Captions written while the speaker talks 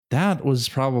that was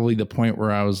probably the point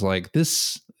where I was like,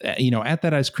 this, at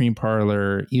that ice cream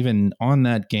parlor, even on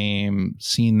that game,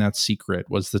 seeing that secret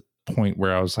was the point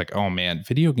where I was like, oh man,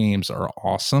 video games are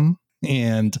awesome.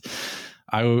 And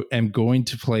I am going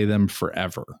to play them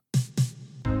forever.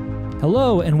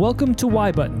 Hello, and welcome to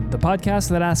Y Button, the podcast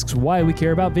that asks why we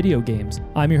care about video games.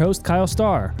 I'm your host, Kyle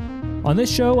Starr. On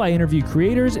this show, I interview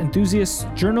creators, enthusiasts,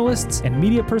 journalists, and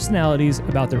media personalities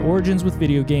about their origins with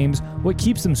video games, what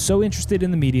keeps them so interested in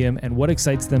the medium, and what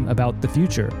excites them about the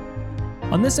future.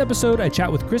 On this episode, I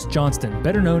chat with Chris Johnston,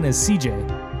 better known as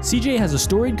CJ. CJ has a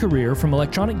storied career from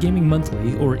Electronic Gaming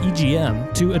Monthly, or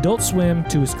EGM, to Adult Swim,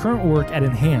 to his current work at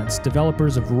Enhance,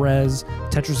 developers of Rez,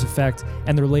 Tetris Effect,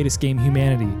 and their latest game,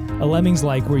 Humanity, a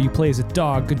Lemmings-like where you play as a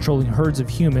dog controlling herds of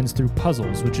humans through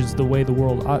puzzles, which is the way the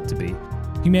world ought to be.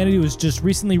 Humanity was just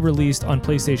recently released on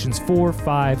PlayStations 4,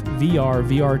 5, VR,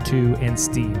 VR2, and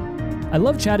Steam. I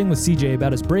love chatting with CJ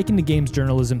about his break into games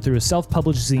journalism through a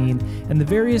self-published zine and the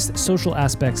various social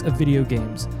aspects of video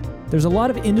games. There's a lot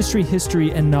of industry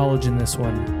history and knowledge in this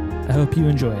one. I hope you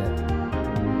enjoy it.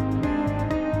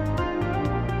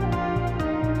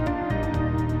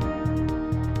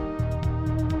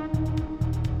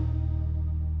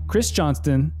 Chris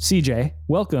Johnston, CJ,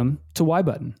 welcome to Y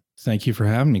Button. Thank you for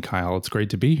having me, Kyle. It's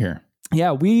great to be here.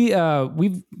 Yeah,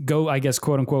 we've go, I guess,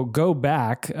 quote unquote, go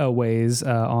back a ways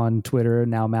on Twitter,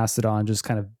 now Mastodon, just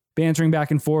kind of bantering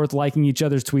back and forth, liking each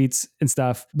other's tweets and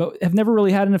stuff, but have never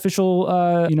really had an official,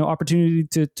 opportunity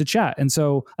to chat. And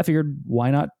so I figured, why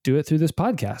not do it through this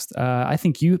podcast? I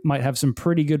think you might have some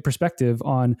pretty good perspective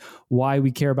on why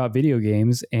we care about video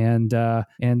games, and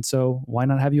so why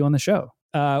not have you on the show?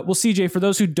 Well, CJ, for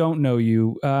those who don't know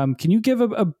you, can you give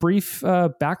a brief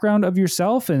background of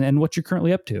yourself and what you're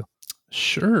currently up to?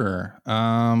 Sure.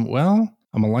 Well,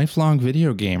 I'm a lifelong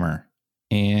video gamer,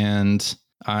 and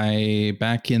I,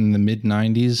 back in the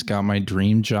mid-90s, got my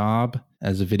dream job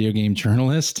as a video game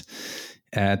journalist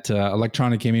at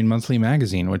Electronic Gaming Monthly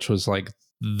magazine, which was like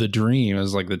the dream. It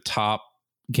was like the top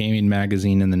gaming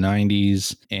magazine in the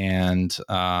 90s. And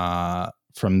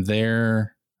from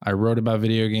there, I wrote about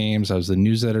video games. I was the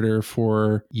news editor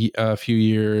for a few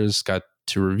years, got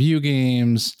to review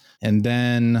games, and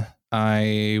then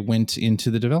I went into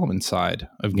the development side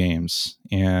of games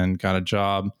and got a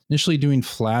job initially doing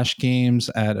Flash games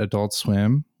at Adult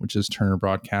Swim, which is Turner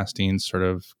Broadcasting's sort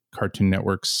of Cartoon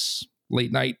Network's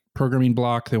late night programming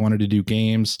block. They wanted to do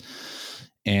games.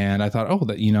 And I thought,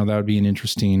 that would be an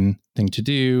interesting thing to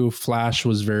do. Flash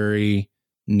was very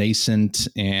nascent,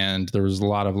 and there was a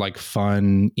lot of like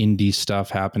fun indie stuff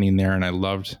happening there, and I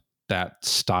loved that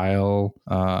style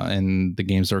and the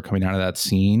games that were coming out of that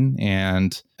scene.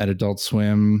 And at Adult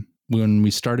Swim, when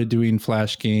we started doing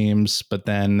Flash games, but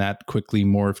then that quickly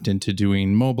morphed into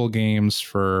doing mobile games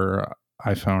for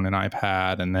iPhone and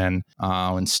iPad. And then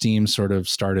when Steam sort of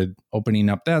started opening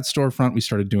up that storefront, we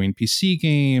started doing PC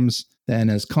games. Then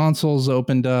as consoles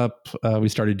opened up, we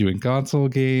started doing console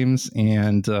games,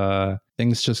 and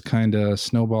things just kind of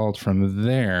snowballed from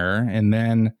there. And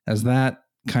then as that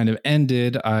kind of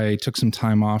ended, I took some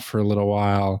time off for a little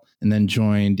while and then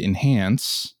joined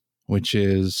Enhance, which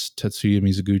is Tetsuya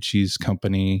Mizuguchi's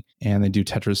company, and they do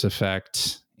Tetris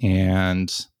Effect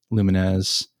and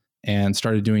Lumines, and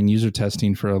started doing user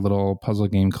testing for a little puzzle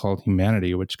game called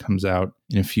Humanity, which comes out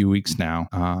in a few weeks now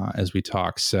as we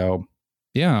talk. So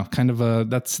yeah, kind of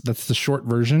that's the short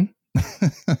version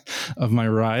of my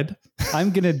ride.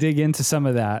 I'm going to dig into some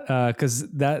of that because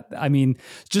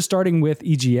just starting with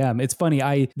EGM, it's funny.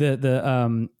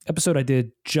 The episode I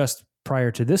did just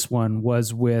prior to this one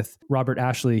was with Robert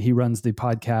Ashley. He runs the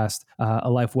podcast A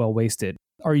Life Well Wasted.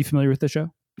 Are you familiar with the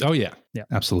show? Oh, yeah. Yeah,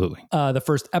 absolutely. The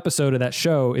first episode of that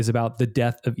show is about the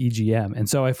death of EGM. And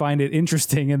so I find it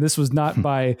interesting, and this was not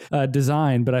by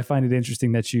design, but I find it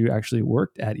interesting that you actually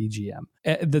worked at EGM.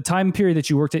 The time period that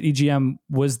you worked at EGM,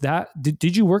 was that,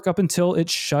 did you work up until it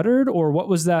shuttered, or what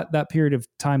was that period of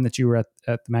time that you were at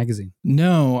the magazine?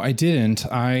 No, I didn't.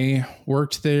 I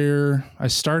worked there. I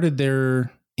started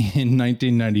there in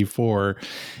 1994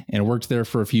 and worked there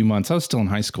for a few months. I was still in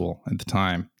high school at the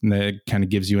time. And that kind of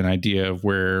gives you an idea of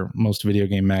where most video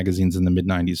game magazines in the mid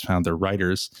 90s found their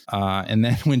writers. And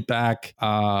then went back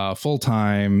full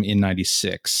time in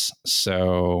 96.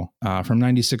 So from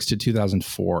 96 to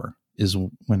 2004 is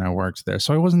when I worked there.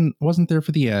 So I wasn't there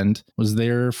for the end, was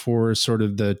there for sort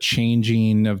of the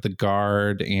changing of the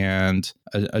guard and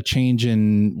a change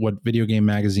in what video game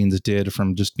magazines did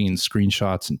from just being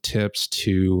screenshots and tips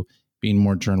to being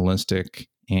more journalistic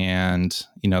and,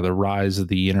 the rise of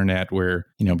the internet where,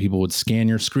 people would scan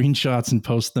your screenshots and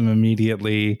post them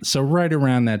immediately. So right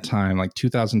around that time, like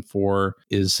 2004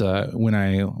 is when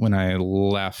I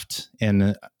left,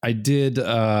 and I did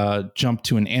jump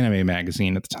to an anime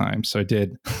magazine at the time. So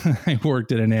I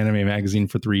worked at an anime magazine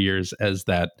for 3 years as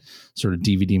that sort of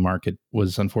DVD market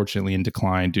was unfortunately in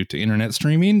decline due to internet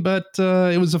streaming, but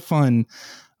it was a fun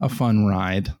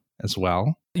ride as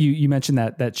well. You mentioned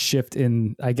that shift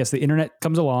in, I guess, the internet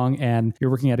comes along and you're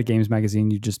working at a games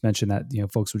magazine. You just mentioned that,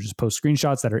 folks would just post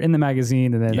screenshots that are in the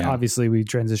magazine. And then obviously we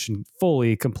transitioned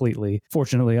completely,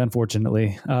 fortunately,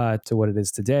 unfortunately, to what it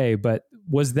is today. But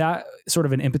was that sort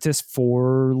of an impetus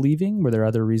for leaving? Were there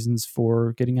other reasons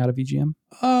for getting out of EGM?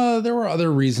 There were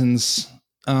other reasons.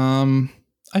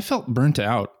 I felt burnt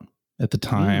out at the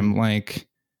time. Like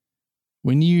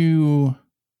when you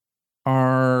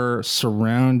are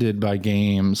surrounded by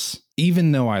games,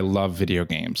 even though I love video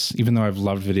games, even though I've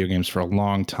loved video games for a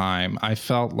long time, I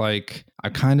felt like I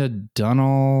kind of done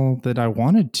all that I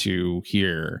wanted to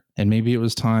here. And maybe it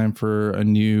was time for a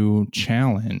new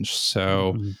challenge.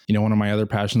 So, one of my other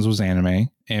passions was anime,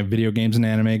 and video games and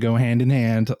anime go hand in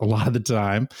hand a lot of the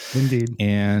time. Indeed.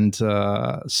 And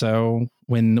so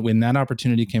when that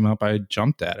opportunity came up, I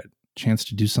jumped at it. Chance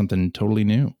to do something totally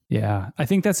new. Yeah, I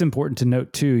think that's important to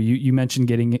note too. You mentioned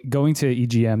going to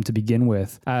EGM to begin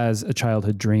with as a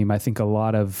childhood dream. I think a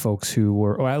lot of folks who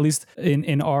were, or at least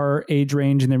in our age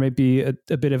range, and there might be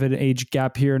a bit of an age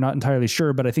gap here, not entirely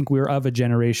sure, but I think we're of a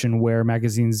generation where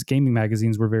gaming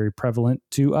magazines were very prevalent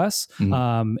to us.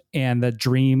 And the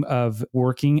dream of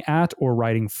working at or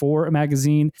writing for a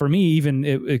magazine, for me, even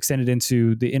it extended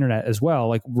into the internet as well,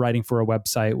 like writing for a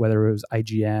website, whether it was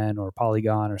IGN or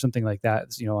Polygon or something like that,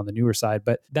 on the newer side.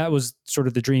 But that was sort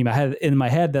of the dream I had in my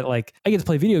head, that like I get to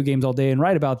play video games all day and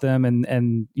write about them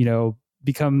and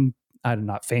become, I'm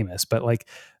not famous, but like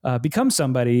become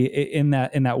somebody in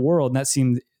that world. And that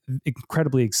seemed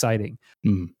incredibly exciting.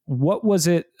 What was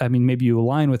it? I mean, maybe you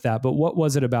align with that, but what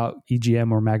was it about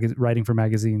EGM or writing for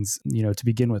magazines, to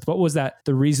begin with? What was the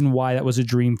reason why that was a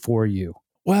dream for you?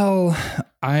 Well,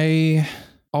 I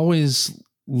always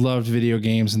loved video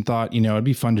games and thought, it'd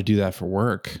be fun to do that for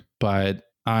work, but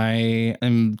I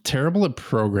am terrible at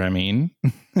programming,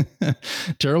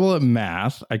 terrible at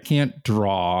math. I can't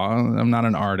draw. I'm not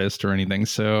an artist or anything.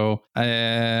 So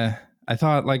I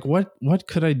thought, like, what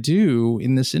could I do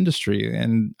in this industry?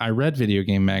 And I read video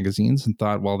game magazines and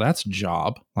thought, well, that's a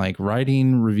job. Like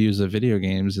writing reviews of video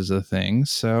games is a thing.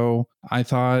 So I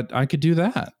thought I could do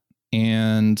that.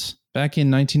 And back in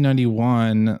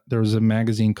 1991, there was a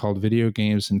magazine called Video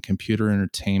Games and Computer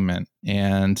Entertainment.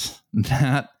 And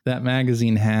that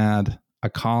magazine had a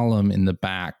column in the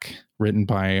back written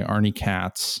by Arnie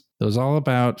Katz. It was all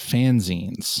about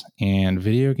fanzines and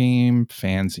video game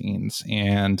fanzines.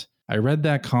 And I read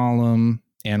that column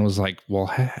and was like, well,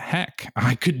 heck,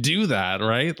 I could do that,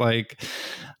 right? Like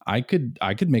I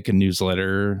could make a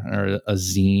newsletter or a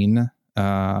zine,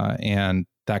 and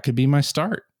that could be my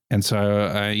start. And so,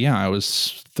 I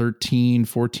was 13,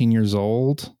 14 years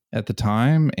old at the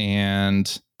time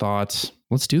and thought,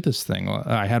 let's do this thing.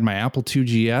 I had my Apple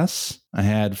IIgs. I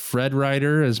had Fred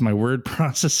Writer as my word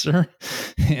processor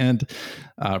and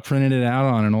printed it out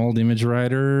on an old image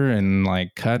writer and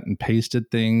like cut and pasted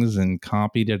things and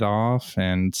copied it off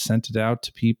and sent it out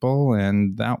to people.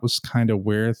 And that was kind of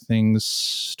where things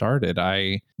started.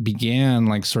 I began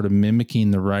like sort of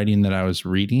mimicking the writing that I was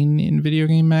reading in video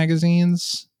game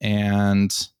magazines.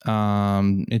 And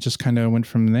it just kind of went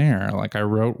from there. Like I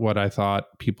wrote what I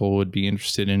thought people would be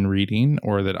interested in reading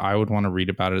or that I would want to read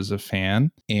about it as a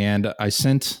fan. And I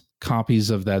sent copies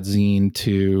of that zine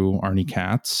to Arnie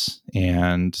Katz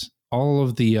and all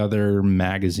of the other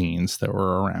magazines that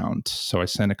were around. So I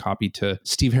sent a copy to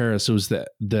Steve Harris, who was the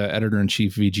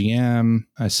editor-in-chief of VGM.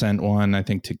 I sent one, I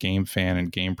think, to GameFan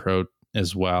and GamePro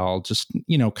as well, just,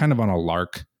 kind of on a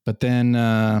lark. But then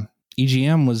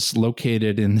EGM was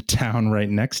located in the town right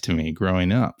next to me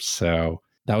growing up. So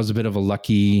that was a bit of a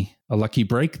lucky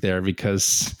break there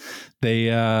because they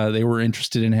were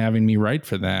interested in having me write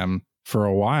for them for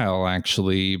a while,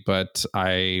 actually, but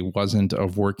I wasn't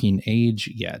of working age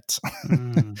yet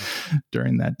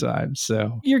during that time.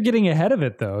 So you're getting ahead of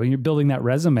it, though. You're building that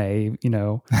resume,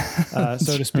 so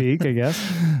to speak, I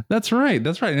guess. That's right.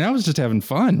 And I was just having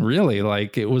fun, really.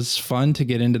 Like it was fun to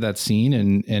get into that scene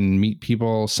and meet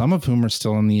people, some of whom are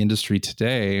still in the industry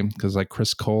today, because like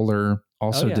Chris Kohler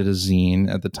also did a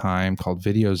zine at the time called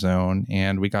Video Zone,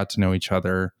 and we got to know each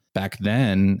other back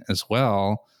then as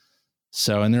well.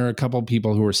 So, and there are a couple of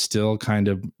people who are still kind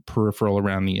of peripheral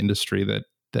around the industry that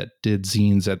did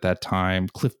zines at that time.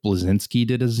 Cliff Bleszinski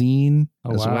did a zine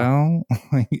as well.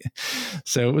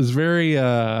 So it was very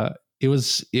it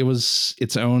was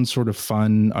its own sort of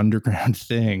fun underground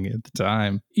thing at the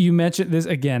time. You mentioned this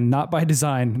again, not by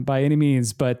design by any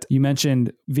means, but you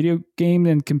mentioned video games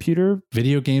and computer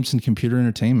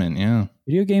entertainment. Yeah.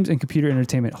 Video games and computer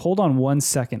entertainment. Hold on one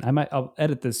second. I'll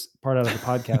edit this part out of the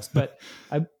podcast, but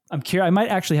I'm curious. I might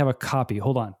actually have a copy.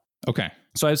 Hold on. Okay.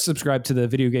 So I subscribe to the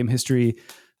Video Game History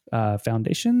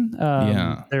Foundation.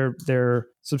 Their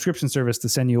subscription service to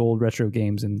send you old retro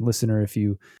games. And listener, if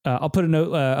you, I'll put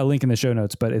a link in the show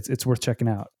notes, but it's worth checking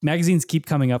out. Magazines keep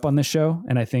coming up on this show,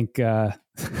 and I think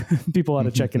people ought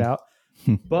to check it out.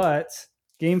 But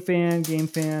Game Fan,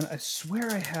 I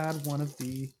swear I had one of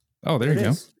the. Oh, there you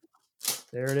go.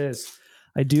 There it is.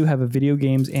 I do have a video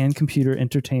games and computer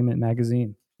entertainment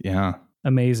magazine. Yeah.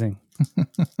 Amazing.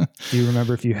 Do you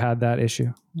remember if you had that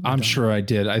issue? I'm sure I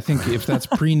did. I think if that's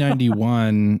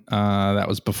pre-91, that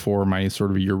was before my sort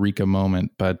of eureka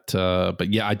moment. But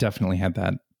yeah, I definitely had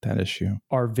that issue.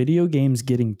 Are video games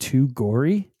getting too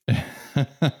gory?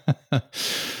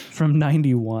 From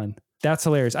 91. That's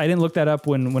hilarious. I didn't look that up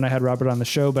when I had Robert on the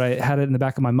show, but I had it in the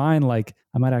back of my mind, like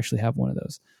I might actually have one of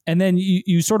those. And then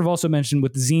you sort of also mentioned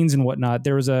with zines and whatnot,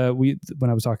 there was when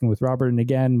I was talking with Robert, and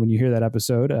again, when you hear that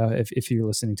episode, if you're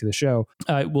listening to the show,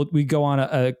 we go on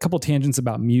a couple tangents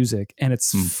about music, and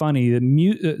it's funny. The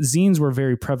zines were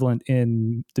very prevalent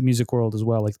in the music world as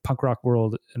well, like punk rock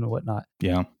world and whatnot.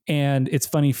 Yeah. And it's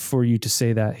funny for you to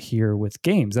say that here with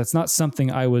games. That's not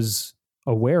something I was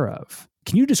aware of.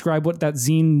 Can you describe what that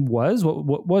zine was?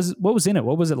 What was in it?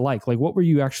 What was it like? Like, what were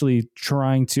you actually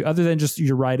trying to, other than just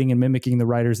your writing and mimicking the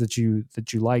writers that you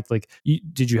liked? Like,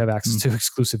 did you have access to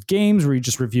exclusive games? Were you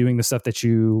just reviewing the stuff that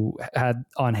you had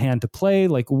on hand to play?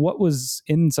 Like, what was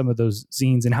in some of those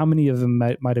zines, and how many of them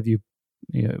might have you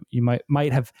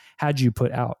might have had you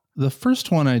put out? The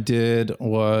first one I did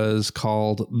was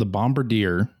called The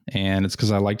Bombardier, and it's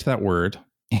because I liked that word.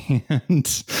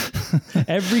 And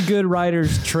every good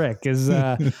writer's trick is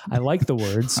I like the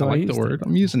word, so I like the word.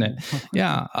 I'm using it.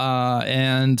 Yeah.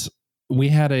 And we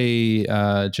had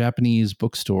a Japanese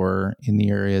bookstore in the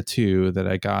area too that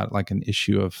I got like an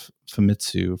issue of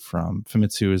Famitsu from.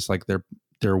 Famitsu is like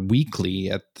their weekly,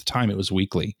 at the time it was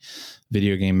weekly,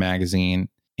 video game magazine,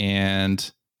 and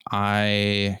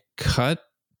I cut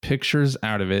pictures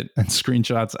out of it and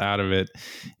screenshots out of it,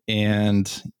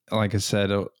 and like I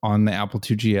said, on the Apple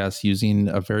IIgs, using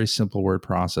a very simple word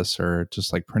processor,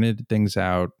 just like printed things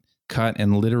out, cut,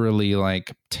 and literally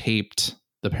like taped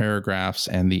the paragraphs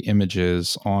and the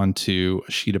images onto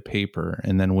a sheet of paper,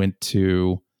 and then went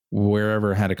to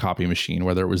wherever had a copy machine,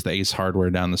 whether it was the Ace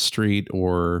Hardware down the street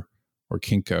or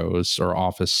Kinko's or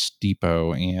Office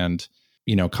Depot, and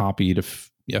copied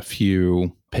a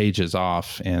few pages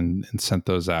off and sent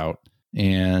those out.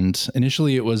 And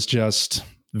initially it was just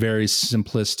very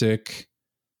simplistic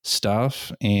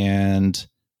stuff. And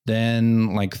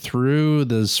then like through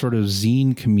the sort of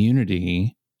zine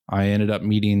community, I ended up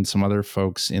meeting some other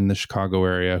folks in the Chicago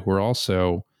area who were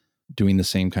also doing the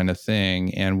same kind of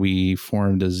thing. And we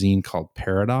formed a zine called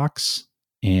Paradox.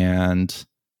 And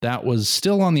that was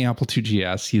still on the Apple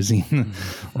IIgs using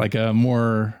like a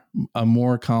more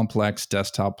complex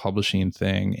desktop publishing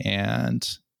thing, and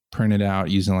printed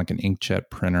out using like an inkjet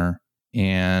printer,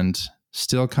 and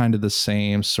still kind of the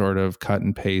same sort of cut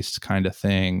and paste kind of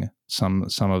thing some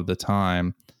of the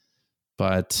time.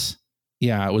 But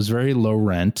yeah, it was very low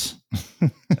rent.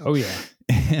 Oh yeah.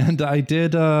 And I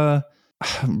did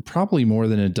probably more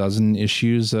than a dozen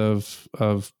issues of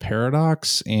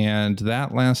Paradox, and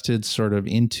that lasted sort of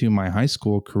into my high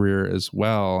school career as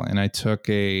well. And I took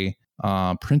a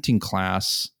printing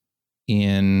class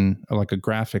in like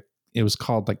it was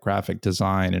called like graphic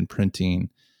design and printing.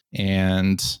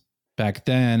 And back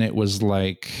then it was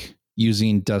like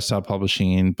using desktop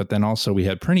publishing, but then also we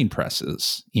had printing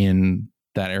presses in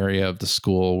that area of the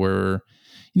school where,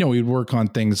 we'd work on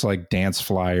things like dance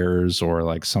flyers, or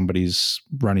like somebody's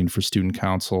running for student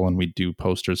council and we'd do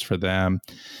posters for them.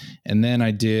 And then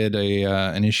I did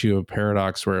an issue of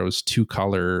Paradox where it was two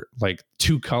colors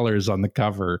on the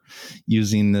cover,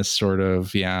 using this sort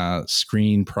of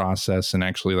screen process, and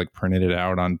actually like printed it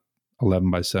out on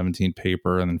 11x17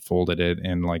 paper and then folded it.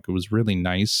 And like, it was really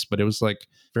nice, but it was like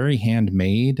very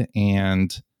handmade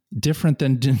and different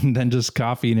than just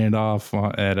copying it off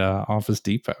at Office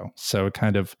Depot. So it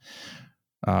kind of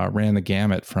ran the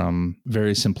gamut from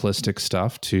very simplistic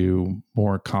stuff to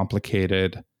more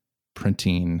complicated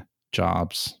printing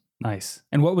jobs. Nice.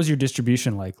 And what was your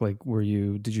distribution like? Like,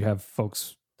 did you have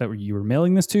folks that you were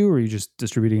mailing this to, or were you just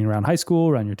distributing around high school,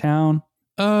 around your town?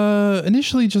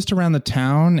 Initially just around the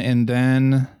town, and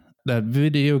then that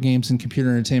video games and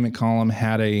computer entertainment column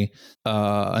had an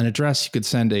address. You could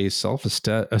send a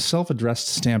self-addressed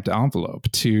stamped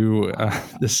envelope to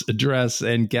this address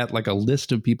and get like a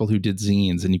list of people who did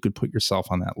zines, and you could put yourself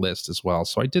on that list as well.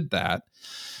 So I did that.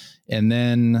 And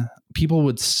then people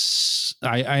would,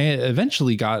 I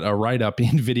eventually got a write-up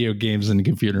in video games and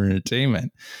computer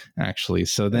entertainment, actually.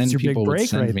 So then That's your people big break would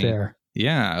send right me. there.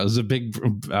 Yeah, it was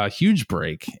a huge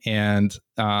break. And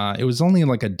it was only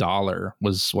like $1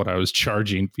 was what I was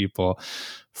charging people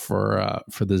for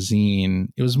the zine.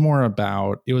 It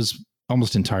was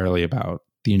almost entirely about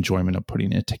the enjoyment of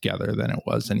putting it together than it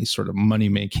was any sort of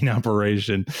money-making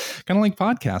operation, kind of like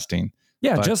podcasting.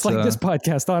 Yeah, but, just like this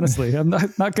podcast, honestly. I'm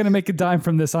not going to make a dime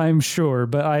from this, I'm sure,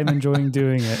 but I'm enjoying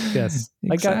doing it. Yes,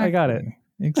 exactly. I got it.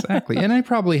 Exactly. And I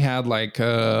probably had like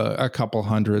a couple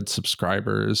hundred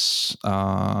subscribers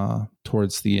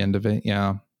towards the end of it.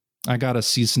 Yeah. I got a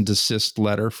cease and desist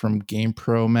letter from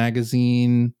GamePro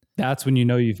magazine. That's when you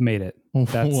know you've made it.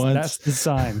 That's the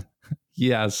sign.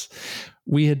 Yes.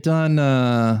 We had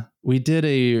done, we did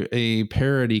a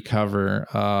parody cover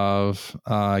of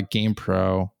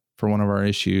GamePro for one of our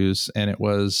issues. And it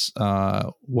was,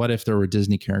 what if there were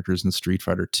Disney characters in Street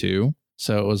Fighter 2?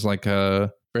 So it was like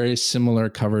a very similar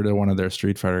cover to one of their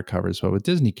Street Fighter covers, but with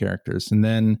Disney characters. And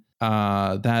then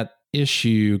that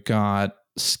issue got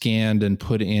scanned and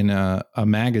put in a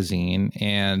magazine,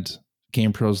 and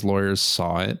GamePro's lawyers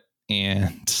saw it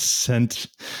and sent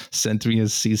me a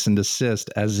cease and desist,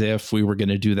 as if we were going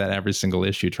to do that every single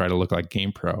issue, try to look like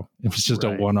GamePro. It was just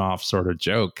a one-off sort of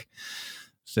joke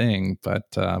thing, but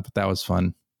that was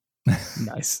fun.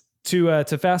 Nice. To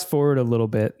fast forward a little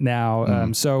bit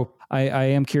now, so I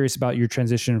am curious about your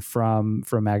transition from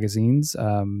magazines,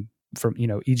 from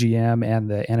EGM and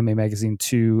the anime magazine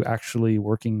to actually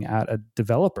working at a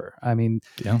developer. I mean,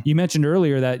 You mentioned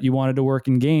earlier that you wanted to work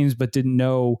in games, but didn't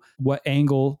know what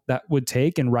angle that would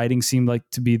take, and writing seemed like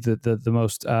to be the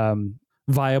most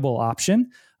viable option.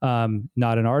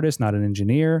 Not an artist, not an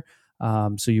engineer,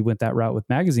 so you went that route with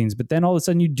magazines. But then all of a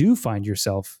sudden, you do find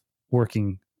yourself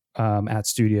working at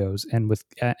studios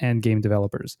and game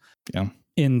developers. Yeah.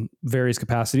 In various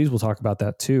capacities. We'll talk about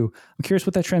that too. I'm curious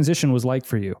what that transition was like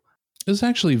for you. It was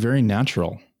actually very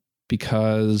natural,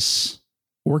 because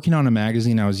working on a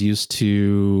magazine, I was used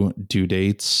to due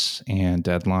dates and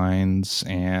deadlines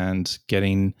and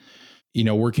getting,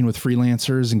 working with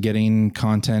freelancers and getting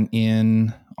content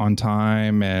in on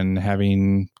time and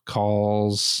having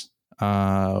calls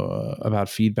about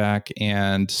feedback.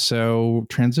 And so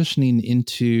transitioning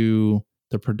into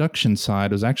the production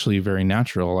side was actually very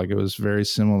natural. Like, it was very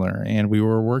similar. And we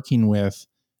were working with,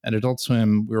 at Adult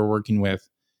Swim, we were working with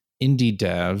indie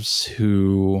devs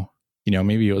who,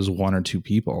 maybe it was one or two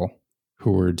people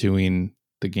who were doing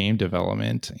the game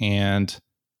development. And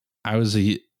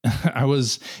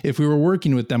if we were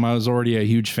working with them, I was already a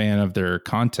huge fan of their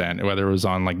content, whether it was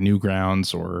on like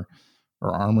Newgrounds or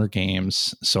Armor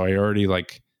Games. So I already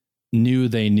knew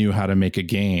they knew how to make a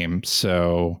game.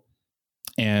 So,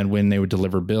 and when they would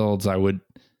deliver builds, I would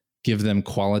give them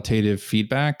qualitative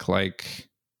feedback, like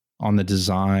on the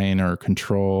design or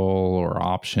control or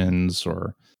options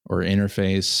or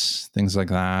interface, things like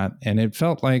that. And it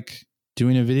felt like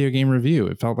doing a video game review.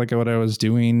 It felt like what I was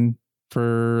doing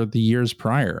for the years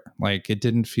prior. Like, it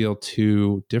didn't feel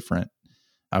too different.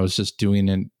 I was just doing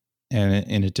it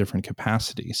in a different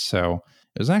capacity. So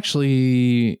it was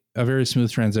actually a very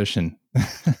smooth transition.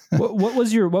 What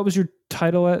was your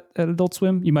title at Adult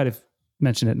Swim? You might have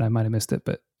mentioned it and I might have missed it,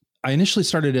 but I initially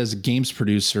started as a games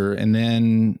producer and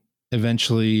then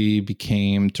eventually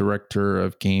became director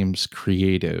of games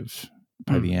creative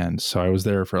by the end. So I was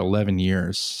there for 11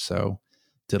 years. So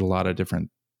did a lot of different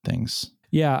things.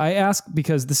 Yeah, I ask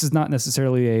because this is not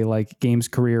necessarily a games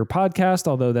career podcast,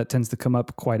 although that tends to come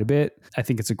up quite a bit. I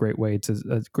think it's a great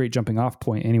great jumping off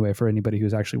point anyway for anybody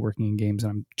who's actually working in games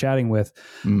and I'm chatting with.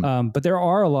 But there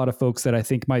are a lot of folks that I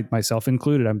think, myself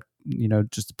included, I'm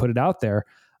just to put it out there,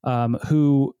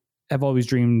 who have always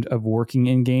dreamed of working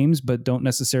in games, but don't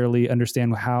necessarily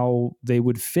understand how they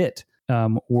would fit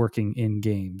working in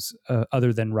games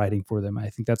other than writing for them. I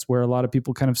think that's where a lot of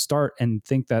people kind of start and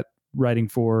think that writing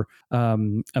for a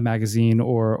magazine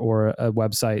or a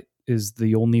website is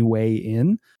the only way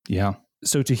in. Yeah.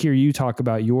 So to hear you talk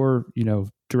about your,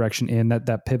 direction in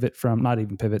that pivot from, not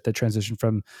even pivot, the transition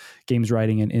from games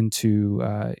writing and into,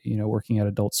 working at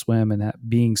Adult Swim, and that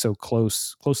being so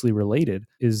closely related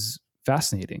is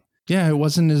fascinating. Yeah, it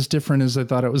wasn't as different as I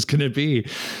thought it was going to be,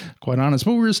 quite honest.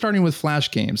 But we were starting with Flash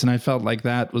games, and I felt like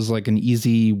that was like an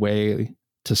easy way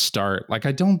to start. Like,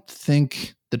 I don't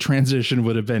think the transition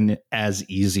would have been as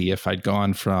easy if I'd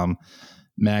gone from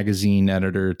magazine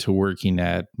editor to working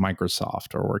at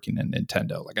Microsoft or working at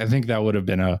Nintendo. Like, I think that would have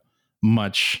been a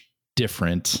much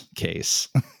different case.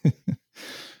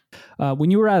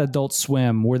 When you were at Adult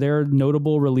Swim, were there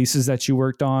notable releases that you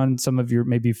worked on? Some of your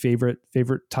maybe favorite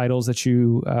titles that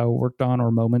you worked on, or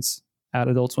moments at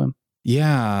Adult Swim?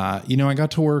 Yeah, I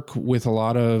got to work with a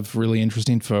lot of really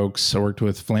interesting folks. I worked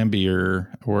with Flambeer,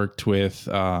 I worked with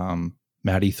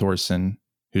Maddie Thorson,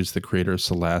 who's the creator of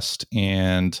Celeste,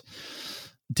 and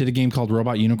did a game called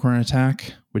Robot Unicorn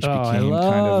Attack, which became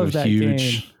kind of a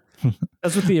huge...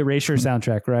 That's with the Erasure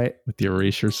soundtrack, right? With the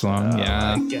Erasure song,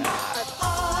 yeah.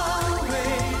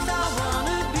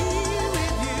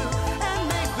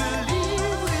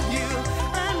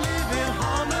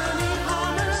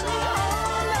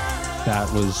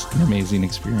 That was an amazing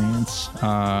experience.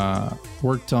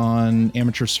 Worked on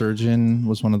Amateur Surgeon,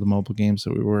 was one of the mobile games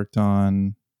that we worked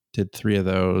on. Did 3 of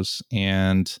those.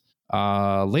 And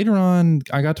later on,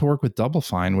 I got to work with Double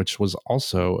Fine, which was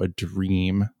also a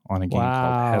dream, on a game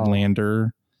called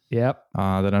Headlander. Yep.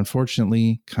 That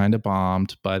unfortunately kind of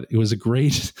bombed, but it was a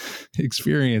great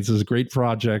experience. It was a great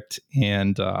project.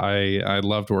 And I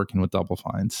loved working with Double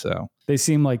Fine. So they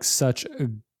seem like such a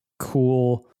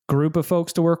cool group of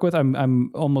folks to work with.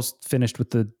 I'm almost finished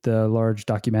with the large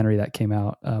documentary that came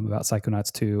out about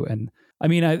Psychonauts 2, and I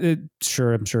mean, I'm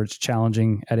sure it's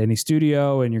challenging at any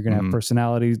studio, and you're going to have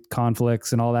personality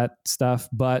conflicts and all that stuff.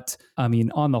 But I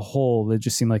mean, on the whole, they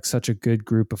just seem like such a good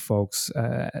group of folks.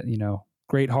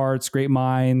 Great hearts, great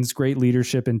minds, great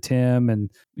leadership in Tim, and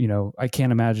I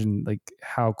can't imagine like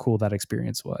how cool that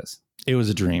experience was. It was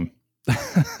a dream.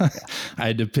 I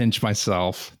had to pinch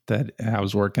myself that I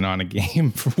was working on a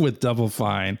game with Double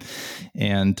Fine,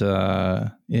 and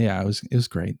it was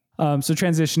great. So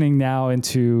transitioning now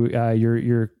into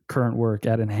your current work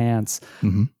at Enhance,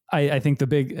 I think the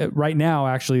big right now,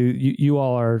 actually, you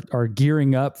all are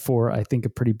gearing up for, I think, a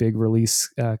pretty big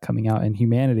release coming out in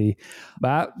Humanity.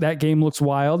 That game looks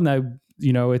wild. Now,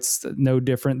 it's no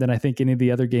different than I think any of the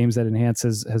other games that Enhance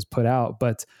has put out,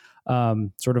 but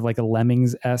sort of like a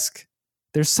Lemmings-esque.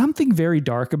 There's something very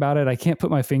dark about it. I can't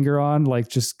put my finger on, like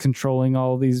just controlling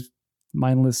all these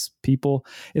mindless people.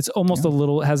 It's almost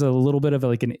has a little bit of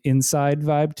like an Inside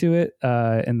vibe to it.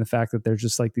 And the fact that there's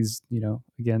just like these,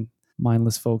 again,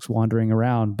 mindless folks wandering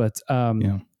around. But how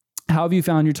have you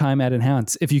found your time at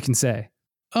Enhance, if you can say?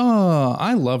 Oh,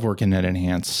 I love working at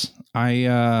Enhance.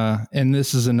 And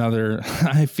this is another,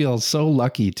 I feel so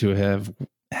lucky to have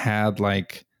had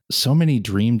like so many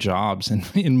dream jobs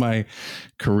in my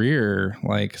career.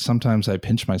 Like, sometimes I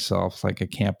pinch myself, like, I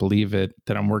can't believe it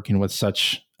that I'm working with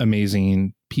such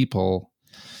amazing people.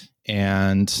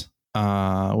 And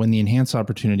when the Enhance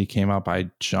opportunity came up, I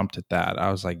jumped at that. I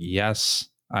was like, yes,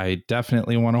 I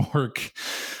definitely want to work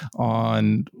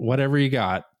on whatever you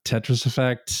got. Tetris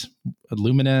Effect,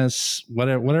 Luminous,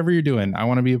 whatever you're doing. I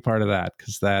want to be a part of that,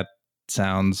 because that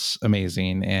sounds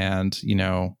amazing. And,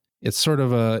 it's sort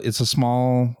of it's a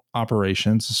small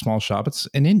operation. It's a small shop. It's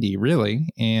an indie, really.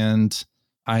 And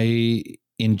I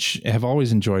have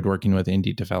always enjoyed working with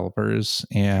indie developers,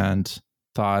 and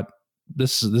thought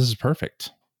this is perfect.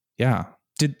 Yeah.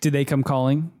 Did they come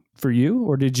calling for you,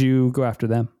 or did you go after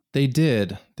them? They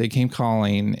did. They came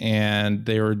calling, and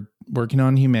they were working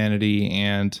on Humanity.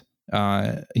 And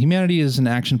Humanity is an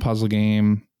action puzzle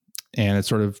game, and it's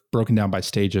sort of broken down by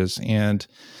stages. And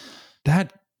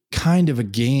that kind of a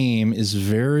game is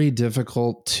very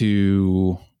difficult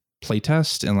to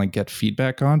playtest and like get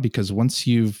feedback on, because once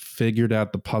you've figured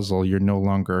out the puzzle, you're no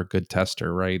longer a good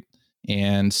tester, right?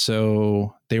 And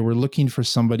so they were looking for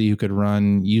somebody who could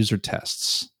run user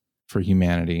tests for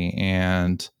Humanity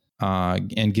and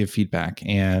give feedback.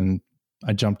 And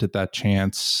I jumped at that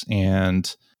chance,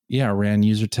 and ran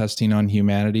user testing on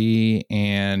Humanity,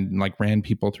 and like ran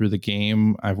people through the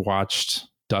game. I've watched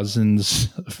dozens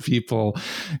of people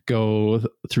go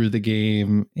through the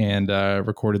game and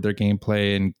recorded their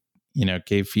gameplay and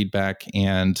gave feedback,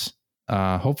 and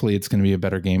hopefully it's going to be a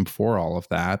better game for all of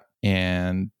that.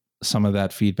 And some of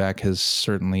that feedback has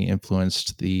certainly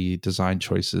influenced the design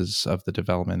choices of the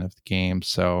development of the game.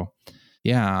 So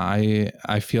I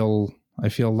feel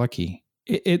lucky.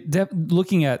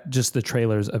 Looking at just the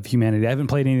trailers of Humanity, I haven't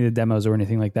played any of the demos or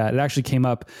anything like that. It actually came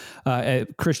up.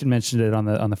 Christian mentioned it on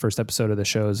the first episode of the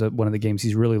show as one of the games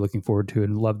he's really looking forward to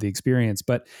and loved the experience.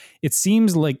 But it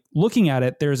seems like, looking at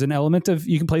it, there's an element of,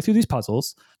 you can play through these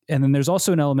puzzles, and then there's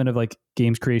also an element of like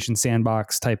games creation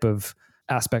sandbox type of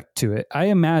aspect to it. I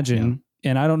imagine,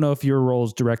 and I don't know if your role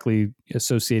is directly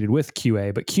associated with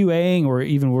QA, but QAing or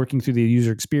even working through the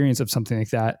user experience of something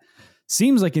like that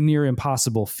seems like a near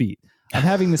impossible feat. I'm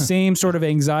having the same sort of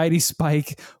anxiety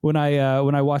spike when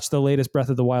I watched the latest Breath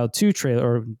of the Wild 2 trailer,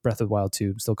 or Breath of the Wild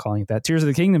 2, I'm still calling it that, Tears of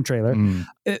the Kingdom trailer.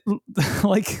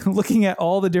 Like looking at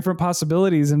all the different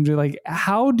possibilities and like,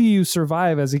 how do you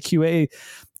survive as a QA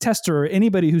tester or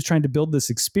anybody who's trying to build this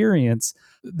experience?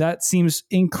 That seems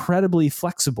incredibly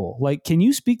flexible. Like, can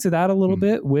you speak to that a little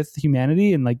bit with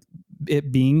Humanity and like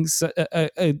it being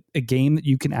a game that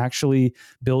you can actually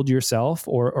build yourself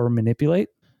or manipulate?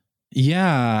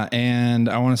 Yeah. And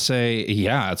I want to say,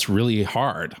 yeah, it's really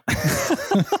hard.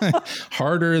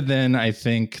 Harder than I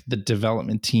think the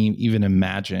development team even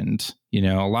imagined. You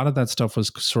know, a lot of that stuff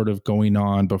was sort of going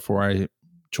on before I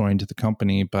joined the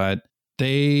company, but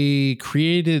they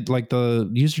created like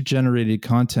the user generated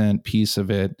content piece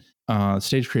of it,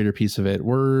 stage creator piece of it,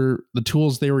 were the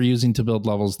tools they were using to build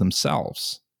levels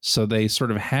themselves. So they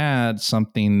sort of had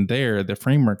something there, the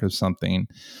framework of something.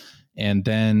 And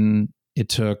then it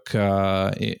took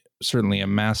certainly a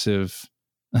massive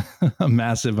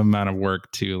amount of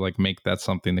work to like make that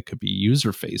something that could be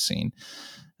user facing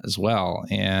as well.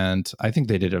 And I think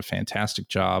they did a fantastic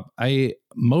job. I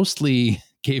mostly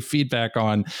gave feedback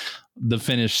on the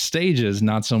finished stages,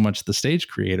 not so much the stage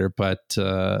creator, but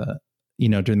during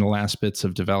the last bits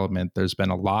of development, there's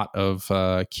been a lot of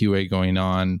QA going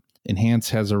on. Enhance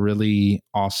has a really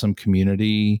awesome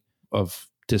community of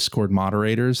Discord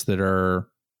moderators that are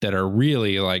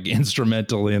really like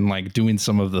instrumental in like doing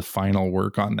some of the final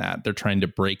work on that. They're trying to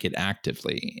break it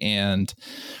actively. And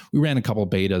we ran a couple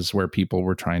betas where people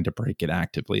were trying to break it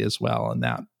actively as well. And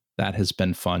that has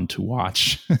been fun to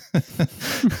watch.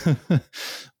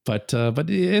 But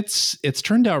it's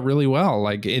turned out really well.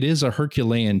 Like it is a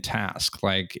Herculean task.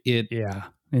 Like yeah,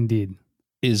 indeed,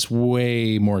 is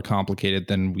way more complicated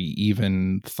than we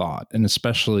even thought. And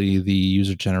especially the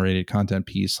user generated content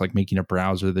piece, like making a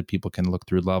browser that people can look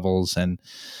through levels and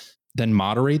then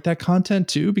moderate that content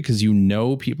too, because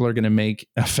people are going to make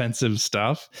offensive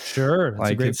stuff. Sure. That's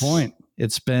like, a great point.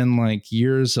 It's been like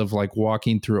years of like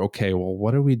walking through, okay, well,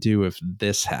 what do we do if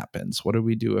this happens? What do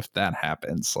we do if that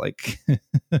happens? Like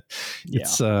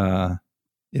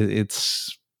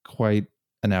it's quite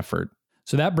an effort.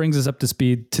 So that brings us up to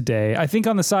speed today. I think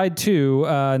on the side too,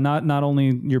 not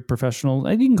only your professional,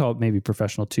 you can call it maybe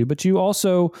professional too, but you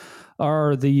also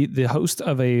are the host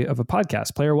of a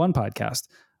podcast, Player One podcast.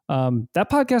 That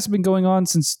podcast has been going on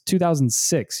since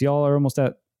 2006. Y'all are almost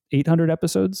at 800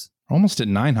 episodes. Almost at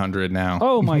 900 now.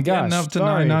 Oh my gosh. Getting up to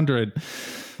 900.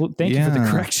 Well, thank you for the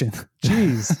correction.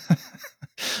 Jeez.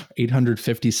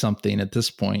 850 something at this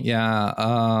point.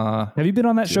 Yeah. Have you been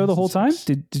on that show the whole time?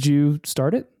 Did you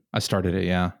start it? I started it,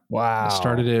 yeah. Wow. I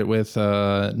started it with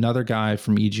another guy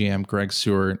from EGM, Greg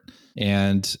Stewart.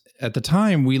 And at the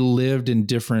time, we lived in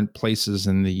different places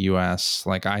in the U.S.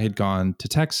 Like I had gone to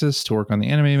Texas to work on the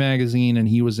anime magazine, and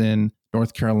he was in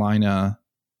North Carolina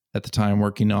at the time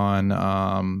working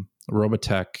on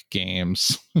Robotech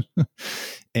games.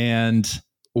 And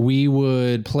we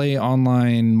would play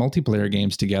online multiplayer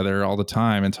games together all the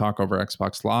time and talk over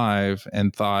Xbox Live,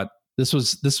 and thought, This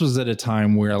was at a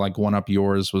time where like One Up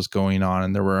Yours was going on,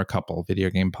 and there were a couple video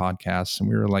game podcasts, and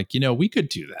we were like, we could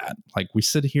do that. Like we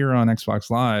sit here on Xbox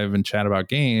Live and chat about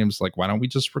games. Like, why don't we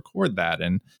just record that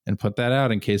and put that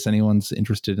out in case anyone's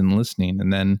interested in listening?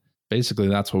 And then basically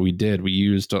that's what we did. We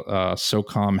used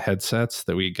SOCOM headsets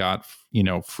that we got,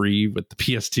 free with the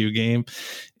PS2 game,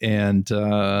 and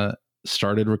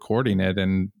started recording it.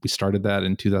 And we started that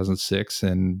in 2006.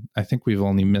 And I think we've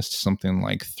only missed something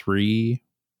like 3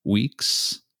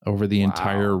 weeks over the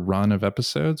entire run of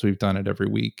episodes. We've done it every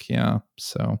week. Yeah.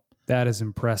 So that is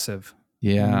impressive.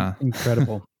 Yeah.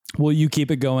 Incredible. Will you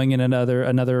keep it going in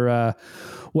another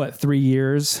 3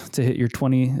 years to hit your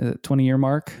 20-year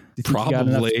mark?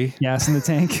 Probably. Gas in the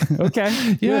tank. Okay.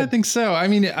 Yeah, good. I think so. I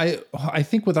mean, I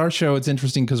think with our show, it's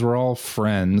interesting because we're all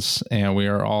friends and we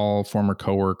are all former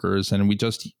coworkers, and we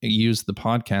just use the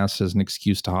podcast as an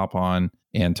excuse to hop on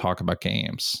and talk about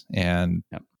games and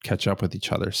catch up with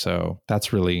each other. So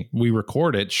that's really, we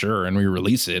record it, sure, and we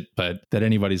release it, but that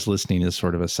anybody's listening is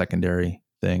sort of a secondary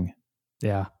thing.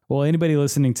 Yeah. Well, anybody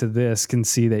listening to this can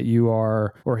see that you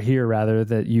are, or hear rather,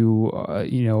 that you,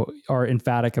 are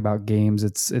emphatic about games.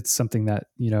 It's something that,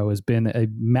 has been a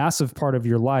massive part of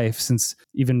your life since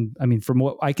even, from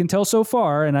what I can tell so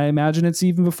far, and I imagine it's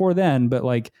even before then, but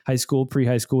like high school,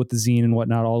 pre-high school with the zine and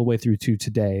whatnot, all the way through to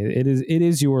today. It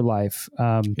is your life,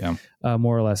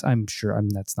 more or less. I'm sure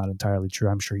that's not entirely true.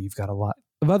 I'm sure you've got a lot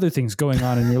of other things going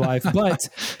on in your life, but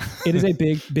it is a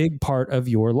big part of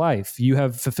your life. You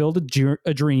have fulfilled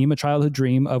a dream, a childhood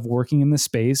dream of working in this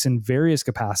space in various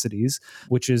capacities,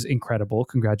 which is incredible.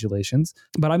 Congratulations.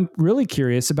 But I'm really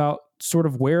curious about sort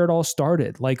of where it all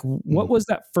started. Like, what was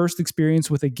that first experience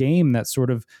with a game that sort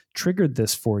of triggered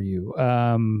this for you?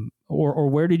 Or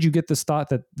where did you get this thought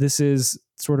that this is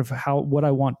sort of what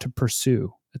I want to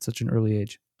pursue at such an early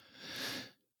age?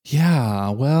 Yeah,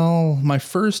 well, my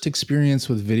first experience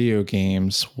with video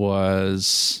games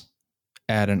was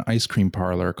at an ice cream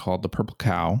parlor called the Purple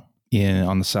Cow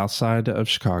on the south side of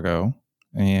Chicago.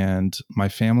 And my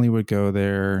family would go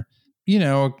there, you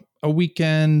know, a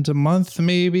weekend, a month,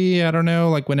 maybe, I don't know,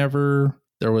 like whenever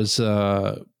there was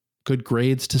good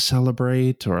grades to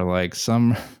celebrate, or like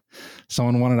someone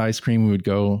wanted ice cream, we would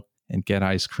go and get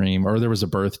ice cream, or there was a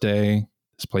birthday.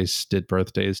 This place did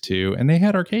birthdays too. And they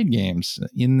had arcade games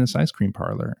in this ice cream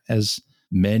parlor, as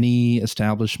many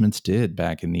establishments did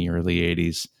back in the early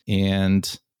 80s.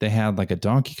 And they had like a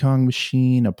Donkey Kong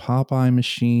machine, a Popeye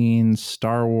machine,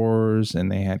 Star Wars,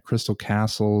 and they had Crystal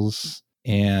Castles.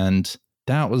 And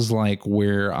that was like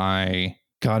where I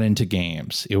got into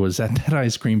games. It was at that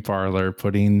ice cream parlor,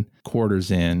 putting quarters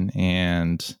in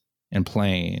and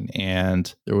playing.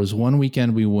 And there was one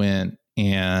weekend we went,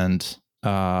 and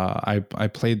I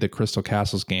played the Crystal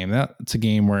Castles game. That's a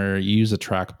game where you use a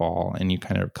trackball and you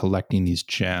kind of collecting these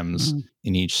gems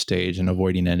in each stage and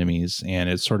avoiding enemies. And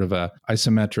it's sort of a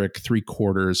isometric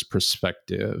 3/4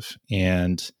 perspective,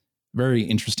 and very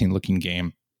interesting looking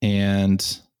game. And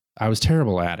I was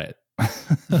terrible at it,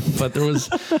 but there was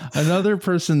another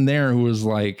person there who was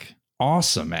like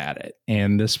awesome at it.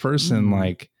 And this person,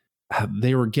 like,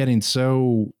 they were getting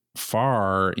so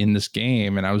far in this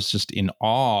game, and I was just in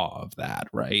awe of that,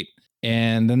 right?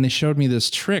 And then they showed me this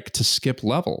trick to skip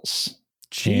levels.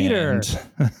 Cheater.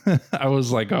 And I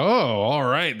was like, oh, all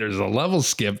right, there's a level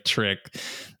skip trick.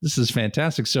 This is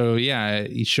fantastic. So yeah,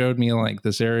 he showed me like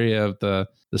this area of the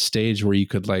stage where you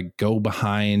could like go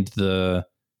behind the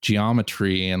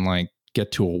geometry and like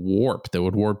get to a warp that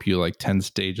would warp you like 10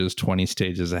 stages, 20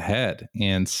 stages ahead.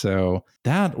 And so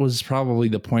that was probably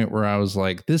the point where I was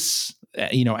like, this,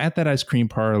 you know, at that ice cream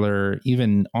parlor,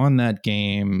 even on that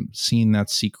game, seeing that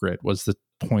secret was the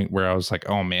point where I was like,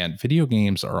 oh man, video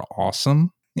games are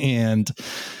awesome. And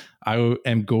I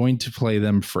am going to play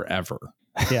them forever.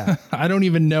 Yeah. I don't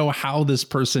even know how this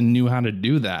person knew how to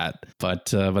do that,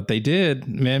 but they did.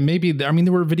 Man, maybe, I mean,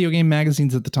 there were video game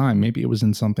magazines at the time. Maybe it was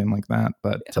in something like that,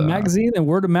 but a magazine and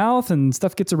word of mouth and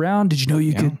stuff gets around. Did you know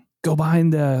you could go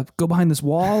behind this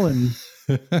wall and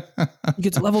you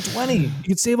get to level 20? You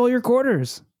could save all your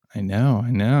quarters. I know.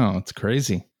 It's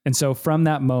crazy. And so from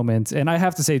that moment, and I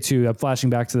have to say too, I'm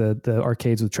flashing back to the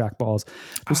arcades with trackballs.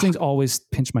 Those things always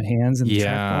pinch my hands, and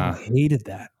I hated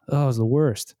that. Oh, it was the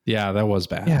worst. Yeah, that was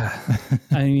bad. Yeah.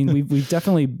 I mean, we've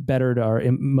definitely bettered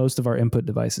most of our input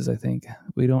devices, I think.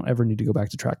 We don't ever need to go back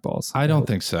to trackballs. I don't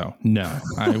think so. No,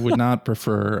 I would not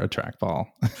prefer a trackball.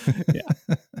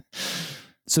 Yeah.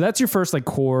 So that's your first like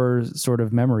core sort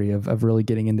of memory of really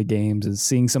getting into games, is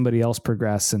seeing somebody else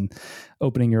progress and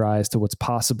opening your eyes to what's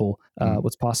possible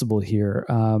here.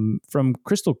 From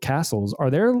Crystal Castles, are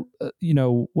there,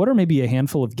 what are maybe a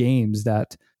handful of games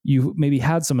that you maybe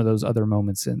had some of those other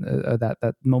moments in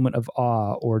that moment of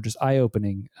awe or just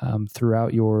eye-opening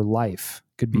throughout your life?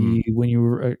 Could be when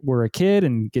you were a kid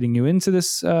and getting you into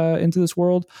this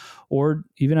world, or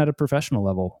even at a professional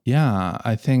level. Yeah,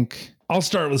 I think I'll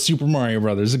start with Super Mario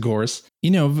Brothers, of course.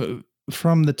 You know,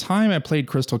 from the time I played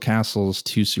Crystal Castles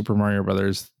to Super Mario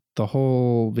Brothers, the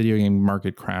whole video game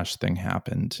market crash thing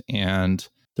happened. And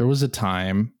there was a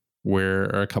time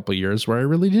a couple of years where I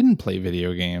really didn't play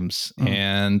video games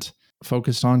and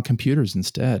focused on computers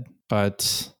instead.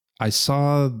 But I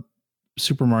saw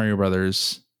Super Mario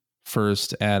Brothers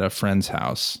first at a friend's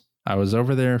house. I was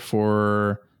over there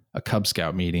for a Cub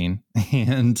Scout meeting,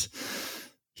 and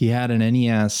he had an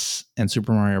NES and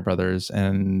Super Mario Brothers,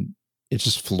 and it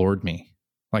just floored me.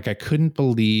 Like, I couldn't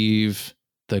believe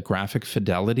the graphic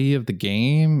fidelity of the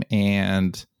game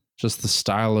and just the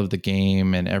style of the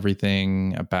game, and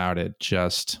everything about it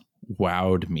just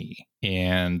wowed me.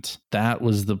 And that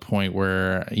was the point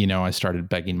where, I started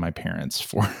begging my parents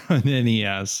for an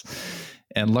NES,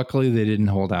 and luckily they didn't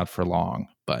hold out for long,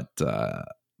 but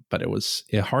it was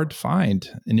hard to find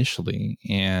initially.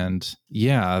 And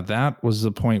yeah, that was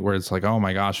the point where it's like, oh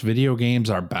my gosh, video games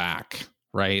are back,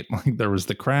 right? Like, there was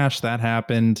the crash that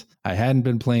happened. I hadn't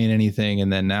been playing anything,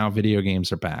 and then now video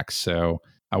games are back. So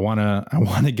I want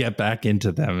to get back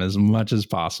into them as much as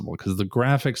possible, because the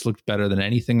graphics looked better than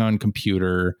anything on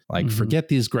computer. Like, forget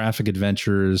these graphic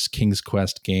adventures, King's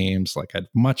Quest games. Like, I'd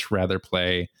much rather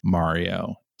play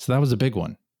Mario. So that was a big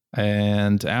one.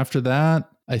 And after that,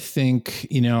 I think,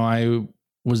 I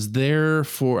was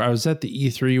at the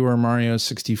E3 where Mario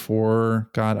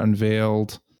 64 got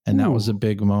unveiled. And that was a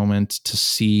big moment to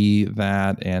see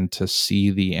that and to see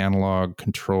the analog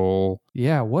control.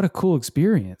 Yeah, what a cool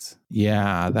experience.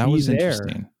 Yeah, that was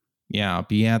interesting. Yeah,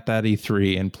 be at that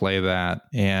E3 and play that.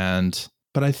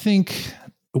 But I think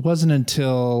it wasn't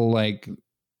until like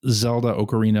Zelda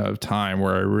Ocarina of Time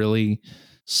where I really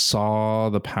saw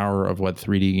the power of what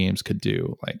 3D games could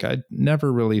do. Like I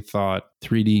never really thought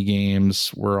 3D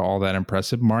games were all that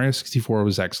impressive. Mario 64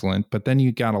 was excellent, but then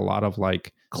you got a lot of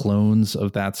like clones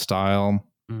of that style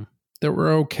that were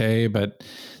okay, but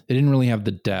they didn't really have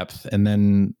the depth. And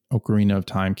then Ocarina of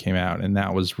Time came out, and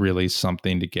that was really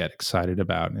something to get excited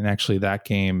about. And actually that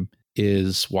game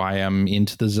is why I'm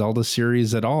into the Zelda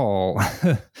series at all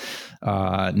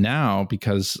now,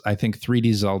 because I think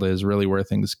 3D Zelda is really where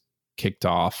things kicked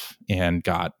off and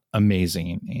got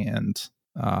amazing. And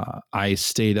I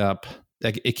stayed up.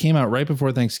 It came out right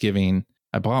before Thanksgiving.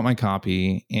 I bought my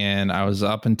copy and I was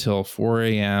up until 4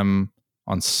 a.m.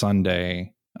 on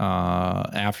Sunday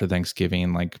after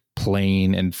Thanksgiving, like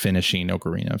playing and finishing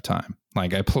Ocarina of Time.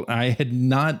 Like I had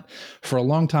not, for a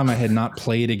long time, I had not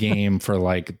played a game for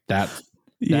like that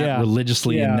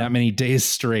religiously in that many days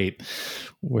straight,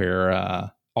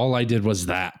 where all I did was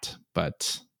that.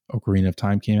 But Ocarina of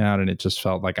Time came out and it just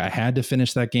felt like I had to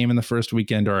finish that game in the first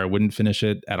weekend or I wouldn't finish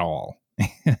it at all.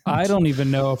 I don't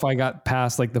even know if I got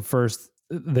past like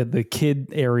the kid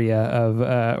area of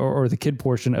or the kid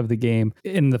portion of the game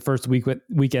in the first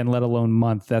weekend, let alone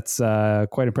month. That's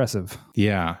quite impressive.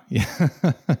 Yeah.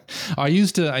 I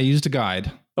used a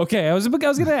guide. Okay, I was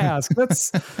going to ask.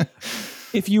 That's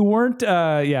if you weren't,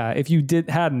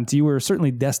 hadn't, you were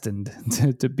certainly destined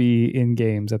to be in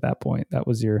games at that point. That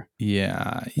was your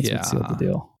what sealed the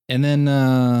deal. And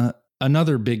then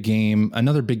another big gaming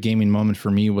moment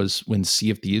for me was when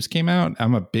Sea of Thieves came out.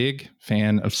 I'm a big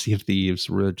fan of Sea of Thieves,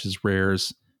 which is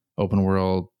Rare's open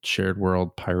world, shared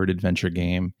world, pirate adventure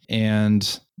game.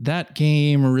 And that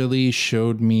game really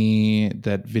showed me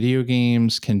that video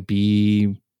games can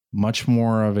be much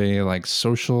more of a like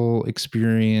social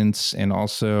experience, and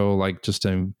also like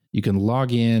you can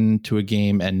log in to a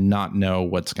game and not know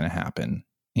what's going to happen.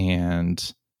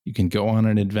 And you can go on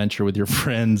an adventure with your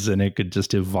friends and it could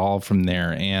just evolve from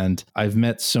there. And I've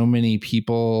met so many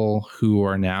people who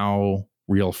are now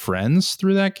real friends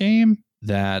through that game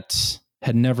that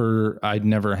I'd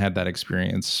never had that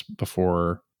experience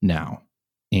before now.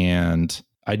 And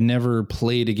I'd never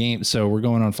played a game. So we're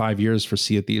going on 5 years for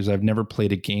Sea of Thieves. I've never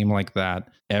played a game like that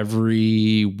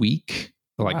every week,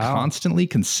 like constantly,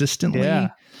 consistently. Yeah.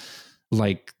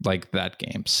 Like that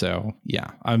game. So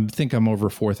yeah, I think I'm over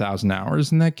 4,000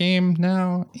 hours in that game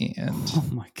now. And oh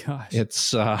my gosh,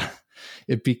 it's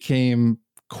it became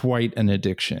quite an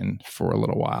addiction for a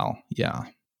little while. Yeah.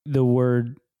 The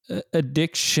word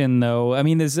addiction though, I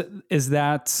mean, is it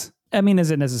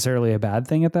necessarily a bad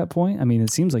thing at that point? I mean,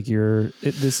 it seems like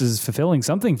this is fulfilling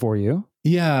something for you.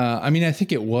 Yeah. I mean, I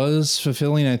think it was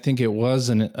fulfilling. I think it was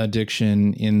an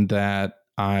addiction in that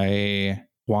I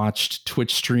watched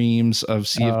Twitch streams of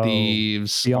Sea of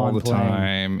Thieves all the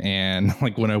time. And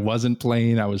like when I wasn't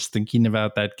playing, I was thinking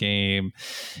about that game.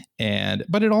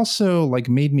 But it also like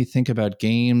made me think about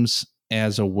games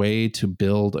as a way to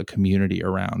build a community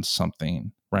around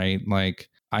something, right? Like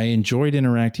I enjoyed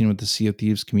interacting with the Sea of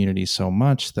Thieves community so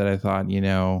much that I thought,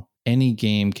 any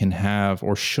game can have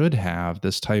or should have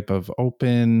this type of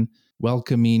open,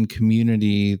 welcoming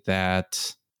community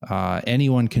that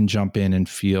anyone can jump in and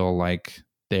feel like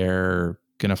they're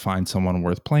going to find someone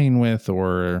worth playing with,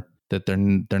 or that they're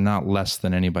not less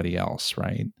than anybody else,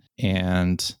 right?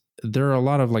 And there are a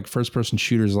lot of like first-person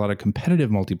shooters, a lot of competitive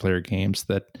multiplayer games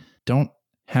that don't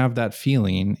have that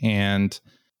feeling. And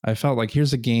I felt like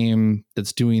here's a game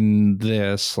that's doing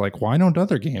this. Like, why don't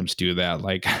other games do that?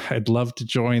 Like, I'd love to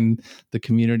join the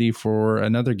community for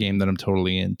another game that I'm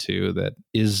totally into that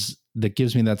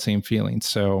gives me that same feeling.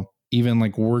 So even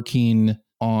like working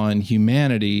on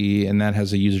Humanity, and that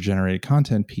has a user-generated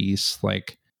content piece,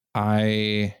 like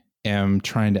I am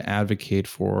trying to advocate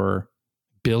for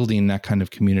building that kind of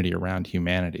community around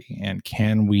Humanity. And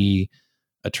can we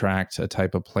attract a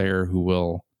type of player who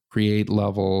will create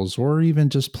levels or even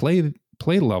just play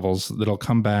levels that'll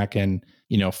come back and,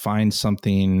 find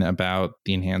something about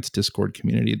the enhanced Discord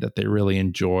community that they really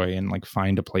enjoy and like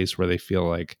find a place where they feel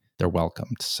like they're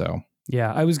welcomed. So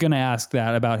yeah, I was going to ask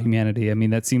that about Humanity. I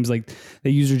mean, that seems like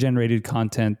the user-generated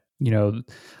content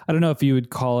I don't know if you would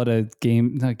call it a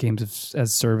game, not games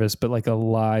as service, but like a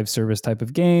live service type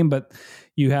of game. But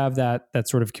you have that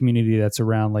sort of community that's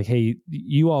around like, hey,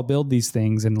 you all build these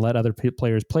things and let other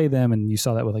players play them. And you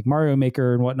saw that with like Mario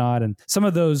Maker and whatnot. And some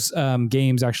of those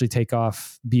games actually take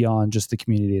off beyond just the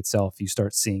community itself. You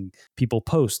start seeing people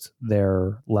post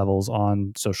their levels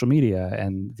on social media,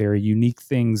 and very unique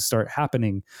things start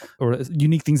happening, or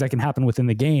unique things that can happen within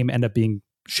the game end up being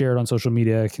shared on social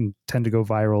media, can tend to go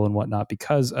viral and whatnot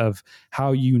because of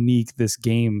how unique this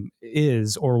game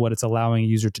is, or what it's allowing a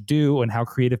user to do, and how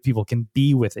creative people can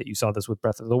be with it. You saw this with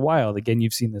Breath of the Wild. Again,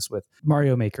 you've seen this with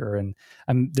Mario Maker, and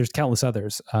there's countless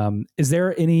others. Is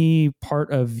there any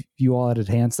part of you all at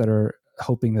Enhance that are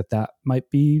hoping that might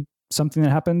be something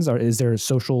that happens, or is there a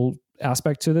social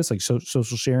aspect to this, like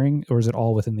social sharing, or is it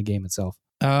all within the game itself?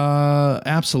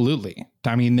 Absolutely.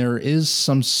 I mean, there is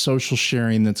some social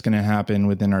sharing that's going to happen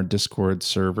within our Discord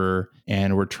server,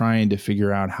 and we're trying to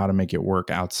figure out how to make it work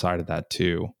outside of that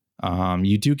too.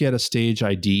 You do get a stage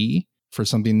ID for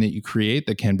something that you create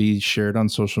that can be shared on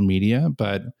social media,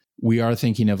 but we are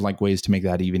thinking of like ways to make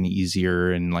that even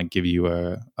easier and like give you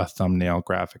a thumbnail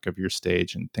graphic of your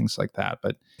stage and things like that.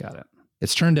 But got it.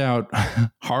 It's turned out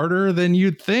harder than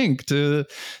you'd think to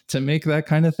make that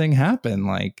kind of thing happen.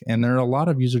 Like, and there are a lot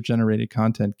of user generated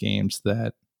content games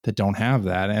that don't have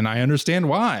that. And I understand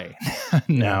why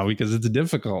now, because it's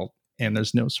difficult and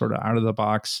there's no sort of out of the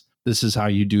box, this is how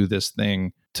you do this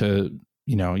thing to,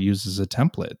 use as a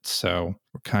template. So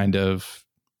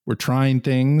we're trying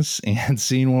things and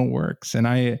seeing what works. And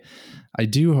I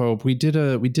do hope we did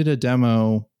a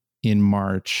demo in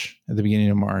March, at the beginning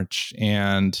of March,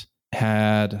 and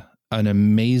had an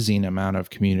amazing amount of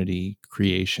community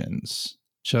creations.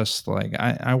 Just like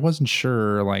I wasn't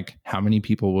sure like how many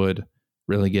people would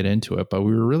really get into it, but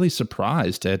we were really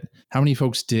surprised at how many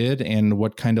folks did and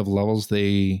what kind of levels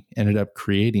they ended up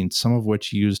creating, some of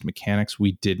which used mechanics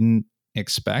we didn't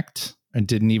expect and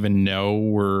didn't even know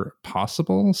were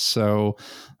possible. So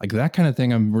like that kind of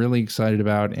thing I'm really excited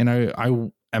about. And I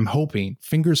am hoping,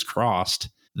 fingers crossed,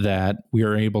 that we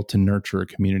are able to nurture a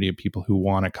community of people who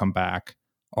want to come back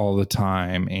all the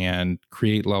time and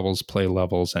create levels, play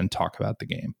levels, and talk about the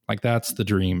game. Like that's the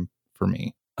dream for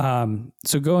me.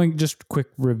 So going just quick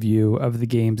review of the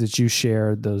games that you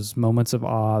shared, those moments of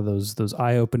awe, those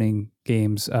eye-opening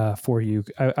games for you.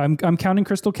 I'm counting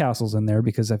Crystal Castles in there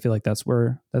because I feel like that's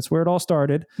where it all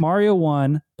started. Mario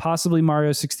 1, possibly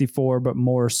Mario 64, but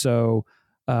more so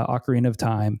Ocarina of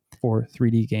Time for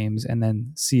 3D games, and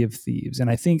then Sea of Thieves. And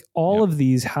I think all of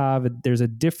these there's a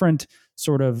different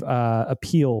sort of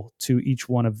appeal to each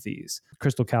one of these.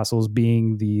 Crystal Castles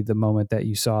being the moment that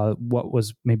you saw what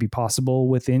was maybe possible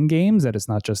within games, that it's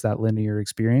not just that linear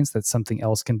experience, that something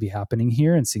else can be happening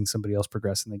here, and seeing somebody else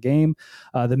progress in the game.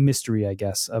 The mystery, I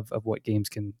guess, of what games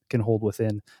can hold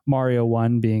within. Mario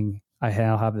 1 being, I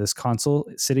now have this console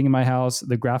sitting in my house.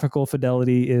 The graphical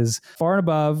fidelity is far and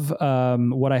above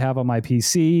what I have on my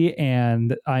PC,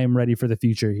 and I am ready for the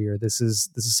future here. This is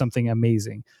something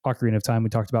amazing. Ocarina of Time, we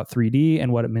talked about 3D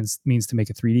and what it means to make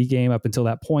a 3D game. Up until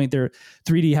that point,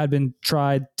 3D had been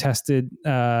tried, tested,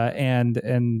 and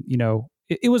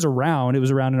it was around. It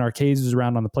was around in arcades. It was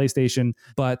around on the PlayStation,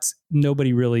 but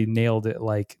nobody really nailed it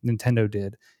like Nintendo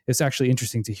did. It's actually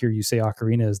interesting to hear you say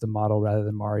Ocarina is the model rather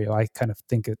than Mario. I kind of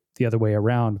think it the other way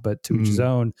around, but to each his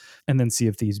own. And then Sea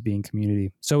of Thieves being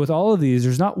community. So with all of these,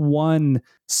 there's not one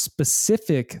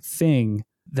specific thing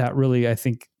that really I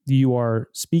think you are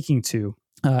speaking to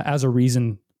as a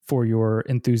reason for your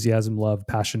enthusiasm, love,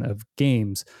 passion of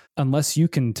games, unless you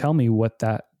can tell me what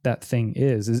that thing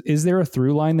is there a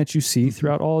through line that you see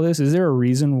throughout all of this? Is there a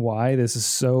reason why this is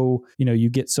so, you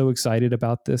get so excited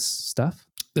about this stuff?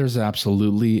 There's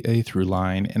absolutely a through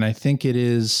line. And I think it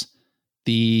is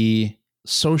the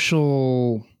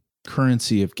social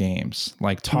currency of games,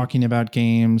 like talking about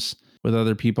games with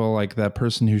other people, like that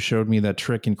person who showed me that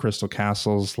trick in Crystal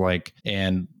Castles, like,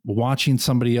 and watching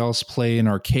somebody else play an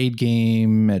arcade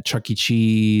game at Chuck E.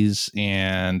 Cheese,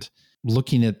 and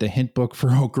looking at the hint book for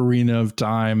Ocarina of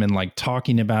Time and like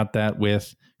talking about that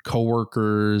with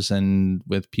coworkers and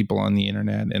with people on the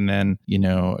internet. And then,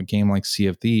 a game like Sea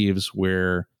of Thieves,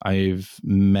 where I've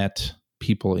met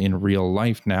people in real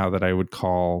life now that I would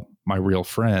call my real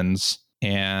friends.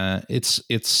 And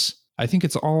I think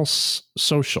it's all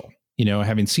social,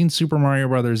 having seen Super Mario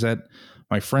Brothers at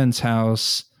my friend's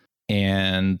house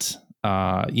and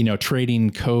trading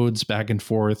codes back and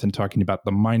forth and talking about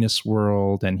the Minus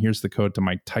World, and here's the code to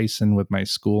Mike Tyson with my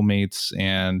schoolmates.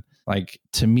 And like,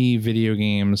 to me, video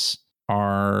games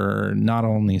are not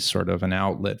only sort of an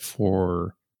outlet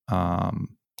for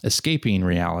escaping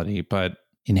reality, but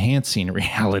enhancing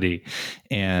reality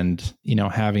and,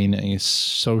 having a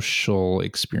social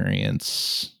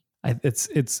experience.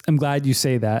 I'm glad you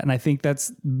say that. And I think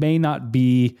that's may not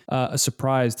be a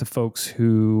surprise to folks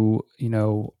who,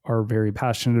 are very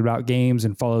passionate about games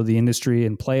and follow the industry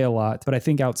and play a lot. But I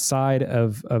think outside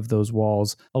of those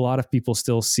walls, a lot of people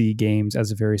still see games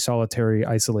as a very solitary,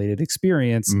 isolated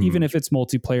experience. Even if it's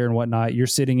multiplayer and whatnot, you're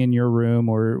sitting in your room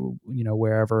or,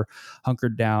 wherever,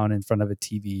 hunkered down in front of a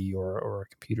TV or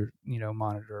a computer,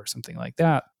 monitor or something like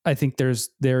that. I think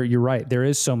you're right. There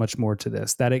is so much more to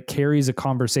this, that it carries a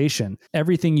conversation.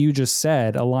 Everything you just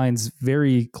said aligns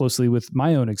very closely with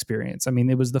my own experience. I mean,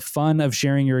 it was the fun of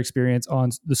sharing your experience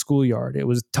on the schoolyard. It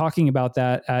was talking about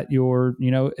that at your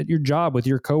job with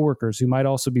your coworkers who might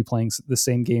also be playing the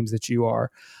same games that you are,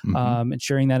 and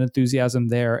sharing that enthusiasm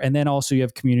there. And then also you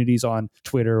have communities on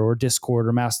Twitter or Discord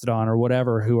or Mastodon or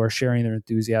whatever who are sharing their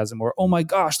enthusiasm, or, oh my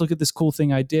gosh, look at this cool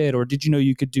thing I did, or did you know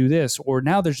you could do this? Or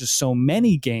now there's just so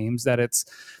many games that it's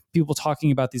people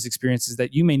talking about these experiences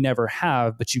that you may never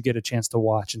have, but you get a chance to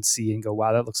watch and see and go,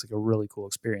 wow, that looks like a really cool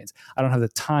experience. I don't have the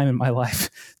time in my life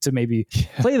to maybe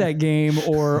play that game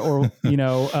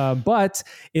but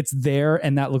it's there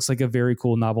and that looks like a very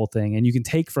cool, novel thing. And you can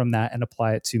take from that and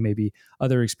apply it to maybe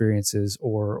other experiences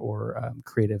or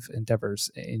creative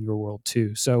endeavors in your world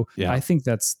too. So I think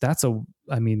that's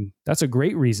a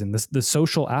great reason. The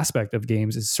social aspect of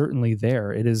games is certainly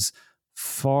there. It is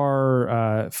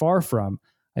far from,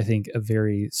 I think, a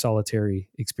very solitary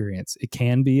experience. It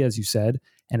can be, as you said,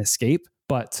 an escape,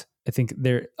 but I think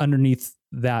there underneath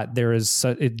that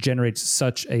it generates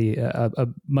such a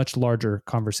much larger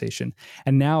conversation,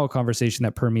 and now a conversation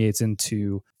that permeates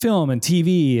into film and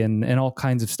TV and all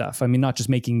kinds of stuff. I mean, not just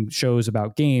making shows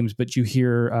about games, but you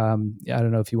hear, I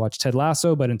don't know if you watch Ted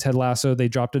Lasso, but in Ted Lasso, they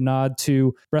dropped a nod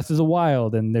to Breath of the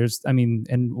Wild, and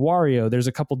and Wario. There's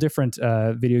a couple different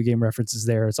video game references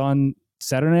there. It's on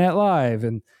Saturday Night Live,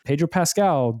 and Pedro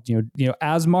Pascal,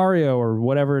 as Mario or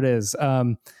whatever it is.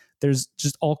 There's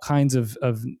just all kinds of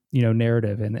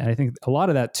narrative. And I think a lot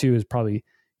of that too is probably,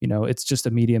 it's just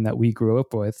a medium that we grew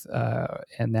up with.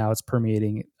 And now it's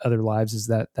permeating other lives as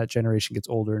that generation gets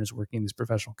older and is working in these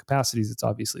professional capacities. It's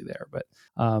obviously there, but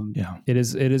it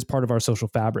is part of our social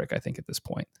fabric, I think, at this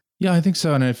point. Yeah, I think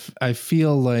so. And I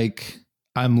feel like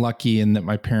I'm lucky in that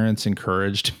my parents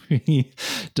encouraged me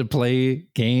to play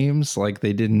games. Like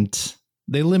they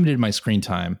limited my screen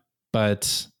time,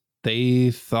 but they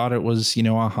thought it was,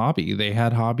 a hobby. They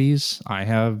had hobbies. I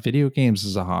have video games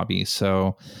as a hobby.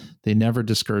 So they never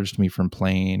discouraged me from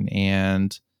playing.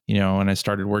 And, when I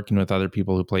started working with other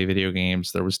people who play video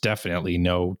games, there was definitely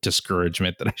no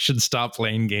discouragement that I should stop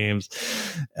playing games.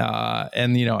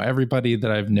 And everybody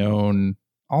that I've known,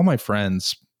 all my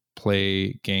friends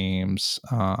play games,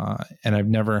 and I've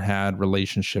never had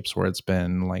relationships where it's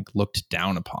been like looked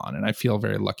down upon, and I feel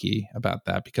very lucky about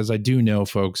that, because I do know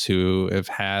folks who have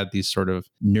had these sort of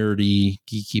nerdy,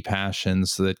 geeky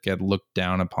passions that get looked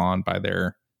down upon by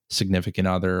their significant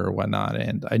other or whatnot,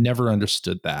 and I never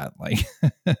understood that. Like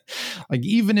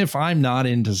even if I'm not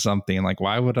into something, like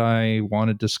why would I want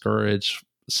to discourage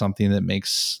something that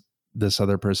makes this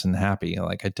other person happy?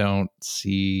 Like I don't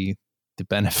see the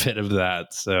benefit of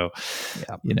that. So,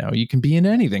 you can be in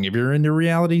anything. If you're into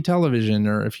reality television,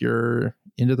 or if you're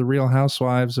into the Real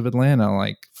Housewives of Atlanta,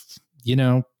 like, you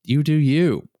do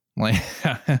you. Like,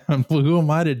 who am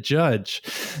I to judge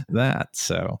that?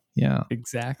 So, yeah.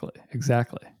 Exactly.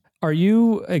 Are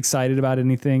you excited about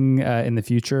anything in the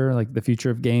future, like the future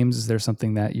of games? Is there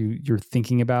something that you're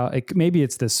thinking about? Maybe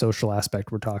it's this social aspect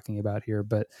we're talking about here,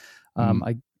 but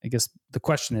I guess the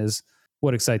question is,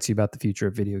 what excites you about the future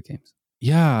of video games?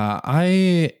 Yeah,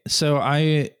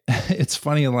 it's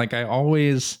funny. Like I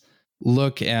always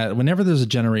look at, whenever there's a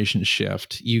generation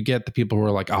shift, you get the people who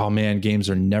are like, oh man,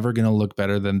 games are never going to look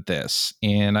better than this.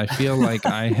 And I feel like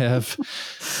I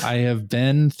have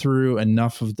been through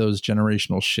enough of those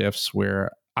generational shifts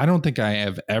where I don't think I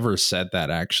have ever said that,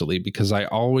 actually, because I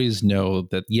always know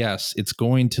that, yes, it's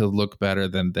going to look better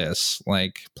than this.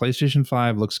 Like PlayStation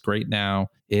 5 looks great now.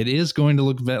 It is going to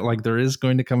look like there is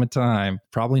going to come a time,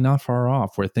 probably not far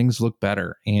off, where things look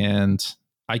better. And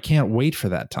I can't wait for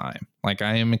that time. Like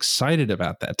I am excited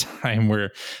about that time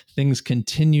where things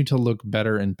continue to look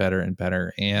better and better and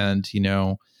better. And,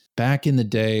 back in the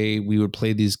day, we would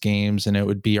play these games and it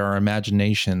would be our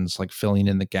imaginations like filling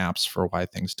in the gaps for why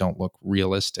things don't look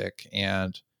realistic.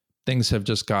 And things have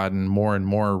just gotten more and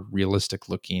more realistic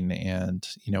looking. And,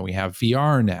 we have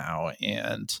VR now,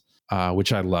 and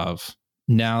which I love.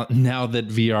 Now that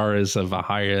VR is of a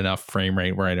high enough frame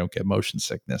rate where I don't get motion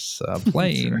sickness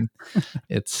playing,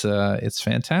 it's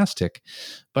fantastic.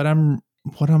 But I'm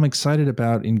what I'm excited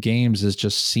about in games is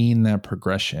just seeing that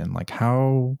progression. Like,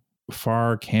 how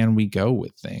far can we go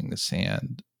with things?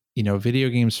 And, video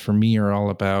games for me are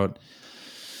all about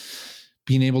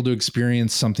being able to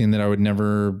experience something that I would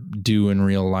never do in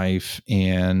real life.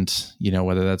 And,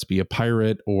 whether that's be a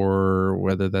pirate or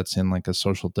whether that's in like a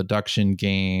social deduction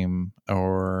game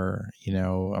or,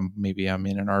 maybe I'm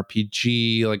in an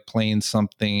RPG, like playing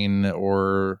something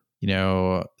or,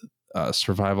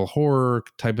 survival horror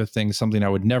type of thing, something I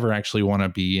would never actually want to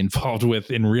be involved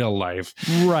with in real life.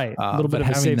 Right. A little bit of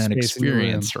having a safe that space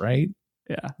experience, right?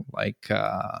 Yeah. Like,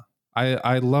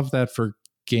 I love that for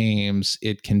games.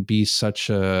 It can be such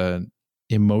a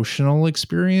emotional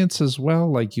experience as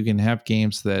well. Like, you can have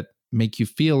games that make you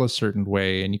feel a certain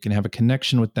way and you can have a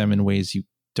connection with them in ways you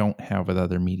don't have with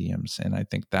other mediums. And I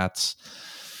think that's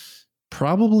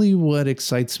probably what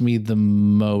excites me the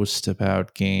most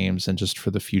about games and just for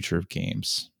the future of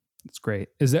games. It's great.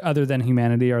 Is there, other than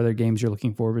humanity, are there games you're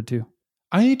looking forward to?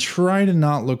 I try to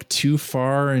not look too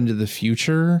far into the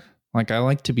future. Like, I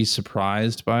like to be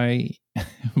surprised by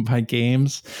by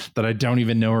games that I don't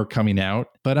even know are coming out.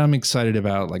 But I'm excited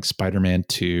about like Spider-Man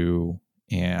 2,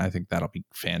 and I think that'll be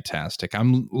fantastic.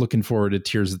 I'm looking forward to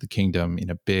Tears of the Kingdom in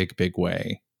a big, big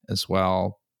way as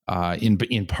well.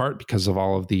 In part because of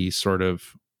all of the sort of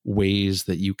ways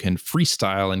that you can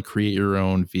freestyle and create your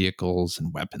own vehicles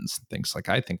and weapons and things. Like,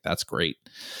 I think that's great.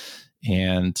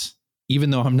 And even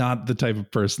though I'm not the type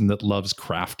of person that loves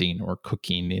crafting or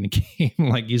cooking in a game,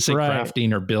 like you say, right,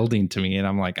 crafting or building to me, and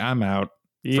I'm like, I'm out.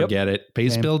 Yep. Forget it.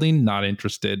 Base building, not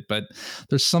interested. But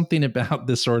there's something about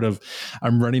this sort of,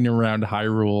 I'm running around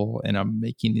Hyrule and I'm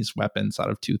making these weapons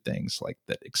out of two things, like,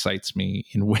 that excites me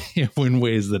in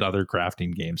ways that other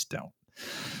crafting games don't.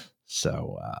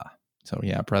 So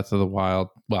yeah, Breath of the Wild,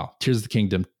 well, Tears of the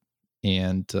Kingdom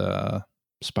and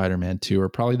Spider-Man 2 are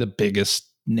probably the biggest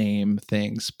name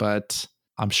things, but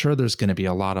I'm sure there's going to be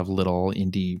a lot of little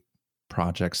indie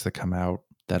projects that come out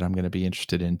that I'm going to be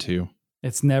interested in too.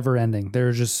 It's never ending.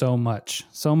 There's just so much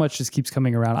just keeps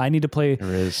coming around. I need to play.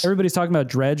 Everybody's talking about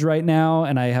Dredge right now,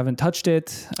 and I haven't touched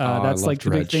it. That's like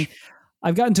Dredge. The big thing.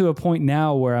 I've gotten to a point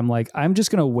now where I'm like, I'm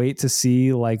just going to wait to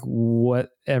see like what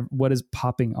is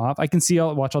popping off. I can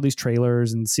watch all these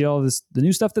trailers and see all the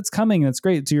new stuff that's coming. That's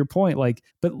great. To your point, like,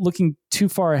 but looking too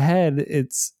far ahead,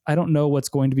 I don't know what's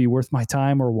going to be worth my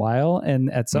time or while.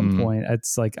 And at some point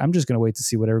it's like, I'm just going to wait to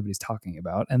see what everybody's talking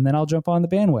about. And then I'll jump on the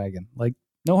bandwagon. Like,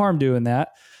 no harm doing that.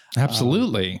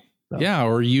 Absolutely. Yeah.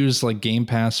 Or use like Game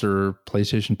Pass or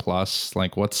PlayStation Plus,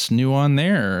 like what's new on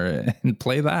there, and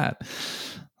play that.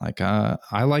 Like, I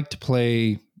like to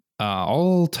play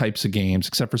all types of games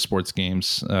except for sports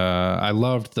games. I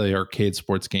loved the arcade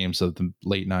sports games of the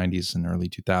late 90s and early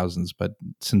 2000s, but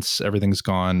since everything's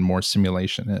gone more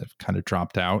simulation, I've kind of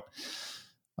dropped out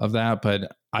of that.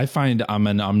 But I find I'm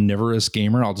an omnivorous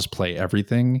gamer. I'll just play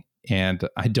everything, and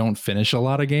I don't finish a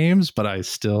lot of games, but I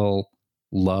still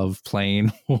love playing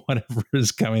whatever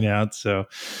is coming out. So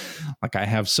like, I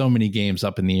have so many games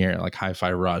up in the air, like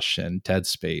Hi-Fi Rush and Dead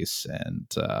Space,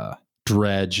 and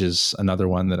Dredge is another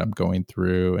one that I'm going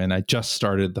through. And I just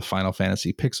started the Final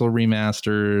Fantasy Pixel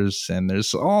remasters, and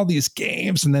there's all these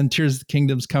games, and then Tears of the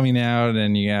Kingdom's coming out,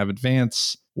 and you have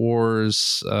Advance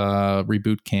Wars,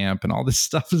 Reboot Camp, and all this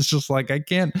stuff. Is just like, I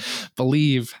can't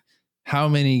believe how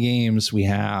many games we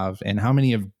have and how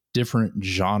many of different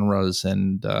genres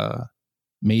and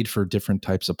made for different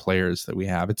types of players that we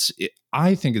have.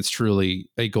 I think it's truly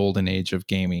a golden age of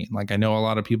gaming. Like, I know a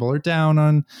lot of people are down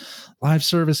on live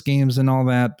service games and all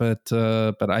that,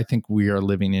 but I think we are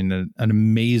living in an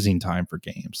amazing time for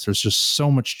games. There's just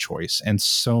so much choice and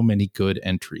so many good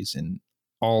entries in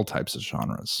all types of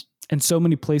genres. And so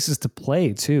many places to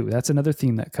play too. That's another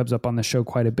theme that comes up on the show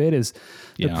quite a bit, is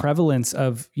the prevalence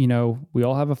of, we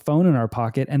all have a phone in our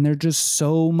pocket, and there's just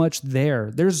so much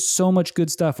there. There's so much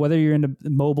good stuff, whether you're into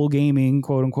mobile gaming,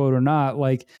 quote unquote, or not.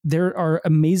 Like, there are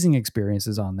amazing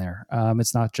experiences on there.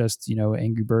 It's not just,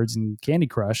 Angry Birds and Candy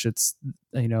Crush. It's,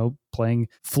 playing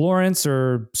Florence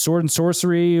or Sword and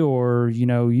Sorcery, or, you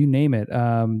name it.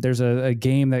 There's a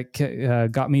game that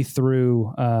got me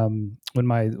through when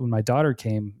my daughter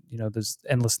came. There's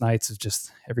endless nights of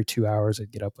just every 2 hours I'd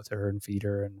get up with her and feed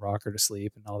her and rock her to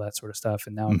sleep and all that sort of stuff.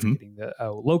 And now I'm forgetting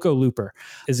Loco Looper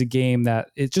is a game that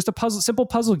it's just a simple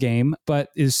puzzle game, but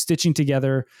is stitching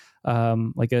together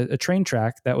like a train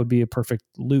track that would be a perfect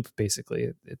loop.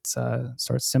 Basically, it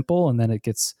starts simple and then it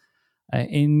gets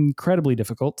incredibly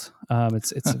difficult.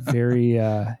 It's a very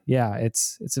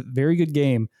it's a very good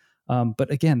game. But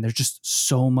again, there's just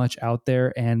so much out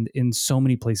there and in so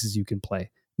many places you can play.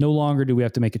 No longer do we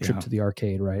have to make a trip to the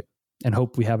arcade, right? And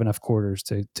hope we have enough quarters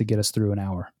to get us through an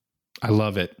hour. I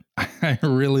love it. I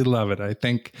really love it. I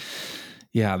think,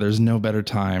 yeah, there's no better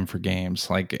time for games.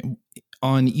 Like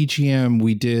on EGM,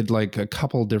 we did like a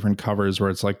couple different covers where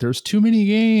it's like, there's too many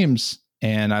games.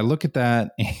 And I look at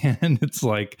that and it's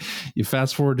like, you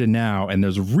fast forward to now and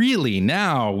there's really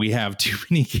now we have too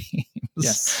many games.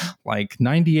 Yes. Like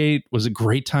 98 was a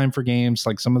great time for games.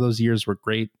 Like some of those years were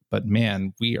great, but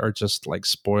man, we are just like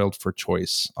spoiled for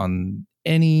choice on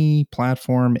any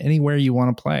platform, anywhere you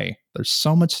want to play. There's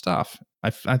so much stuff.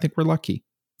 I think we're lucky.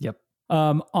 Yep.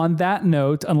 On that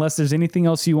note, unless there's anything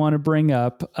else you want to bring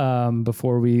up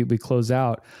before we close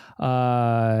out,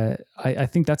 I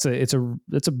think that's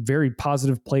a very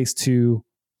positive place to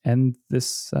end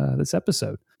this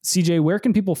episode. CJ, where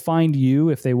can people find you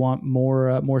if they want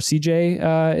more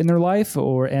CJ in their life,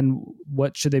 and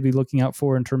what should they be looking out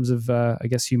for in terms of I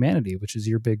guess Humanity, which is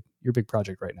your big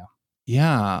project right now?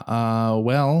 Yeah.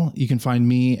 Well, you can find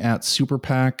me at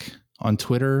SuperPack on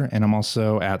Twitter, and I'm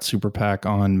also at SuperPack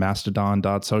on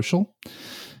Mastodon.social.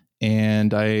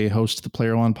 And I host the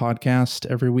Player One podcast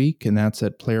every week, and that's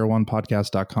at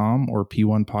player1podcast.com or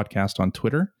P1 Podcast on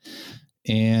Twitter.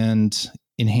 And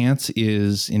Enhance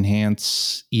is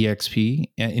Enhance _EXP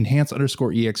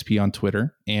on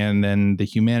Twitter. And then the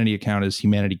Humanity account is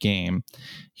Humanity Game.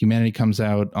 Humanity comes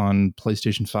out on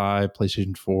PlayStation 5,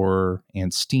 PlayStation 4,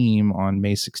 and Steam on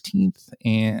May 16th.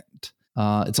 And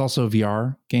it's also a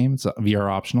VR game. It's a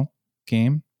VR optional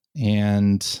game.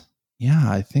 And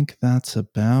yeah, I think that's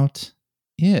about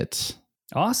it.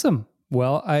 Awesome.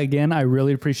 Well, I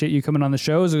really appreciate you coming on the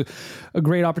show. It was a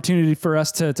great opportunity for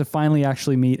us to finally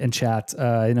actually meet and chat.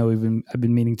 I know I've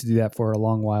been meaning to do that for a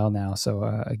long while now.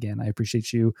 So again, I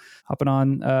appreciate you hopping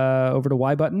on over to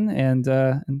Y Button and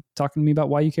talking to me about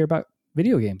why you care about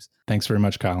video games. Thanks very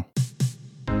much, Kyle.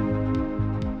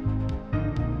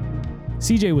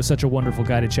 CJ was such a wonderful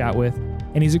guy to chat with,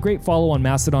 and he's a great follow on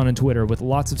Mastodon and Twitter with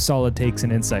lots of solid takes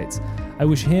and insights. I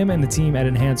wish him and the team at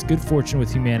Enhance good fortune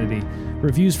with Humanity.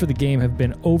 Reviews for the game have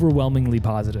been overwhelmingly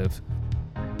positive.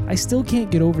 I still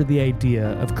can't get over the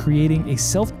idea of creating a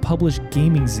self-published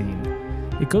gaming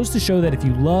zine. It goes to show that if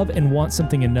you love and want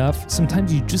something enough,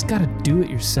 sometimes you just gotta do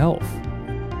it yourself.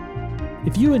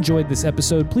 If you enjoyed this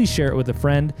episode, please share it with a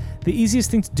friend. The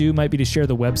easiest thing to do might be to share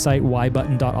the website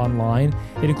ybutton.online.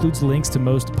 It includes links to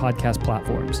most podcast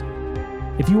platforms.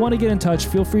 If you want to get in touch,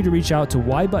 feel free to reach out to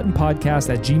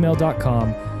ybuttonpodcast@gmail.com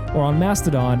or on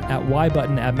Mastodon at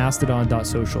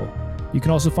ybutton@mastodon.social. You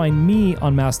can also find me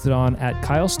on Mastodon at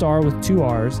Kyle Starr with 2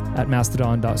 R's at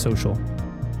mastodon.social.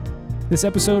 This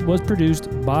episode was produced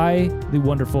by the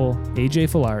wonderful AJ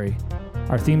Filari.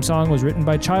 Our theme song was written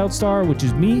by Childstar, which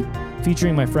is me,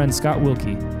 featuring my friend Scott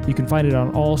Wilkie. You can find it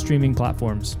on all streaming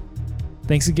platforms.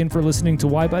 Thanks again for listening to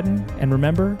Y Button, and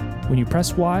remember, when you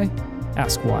press Y,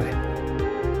 ask why.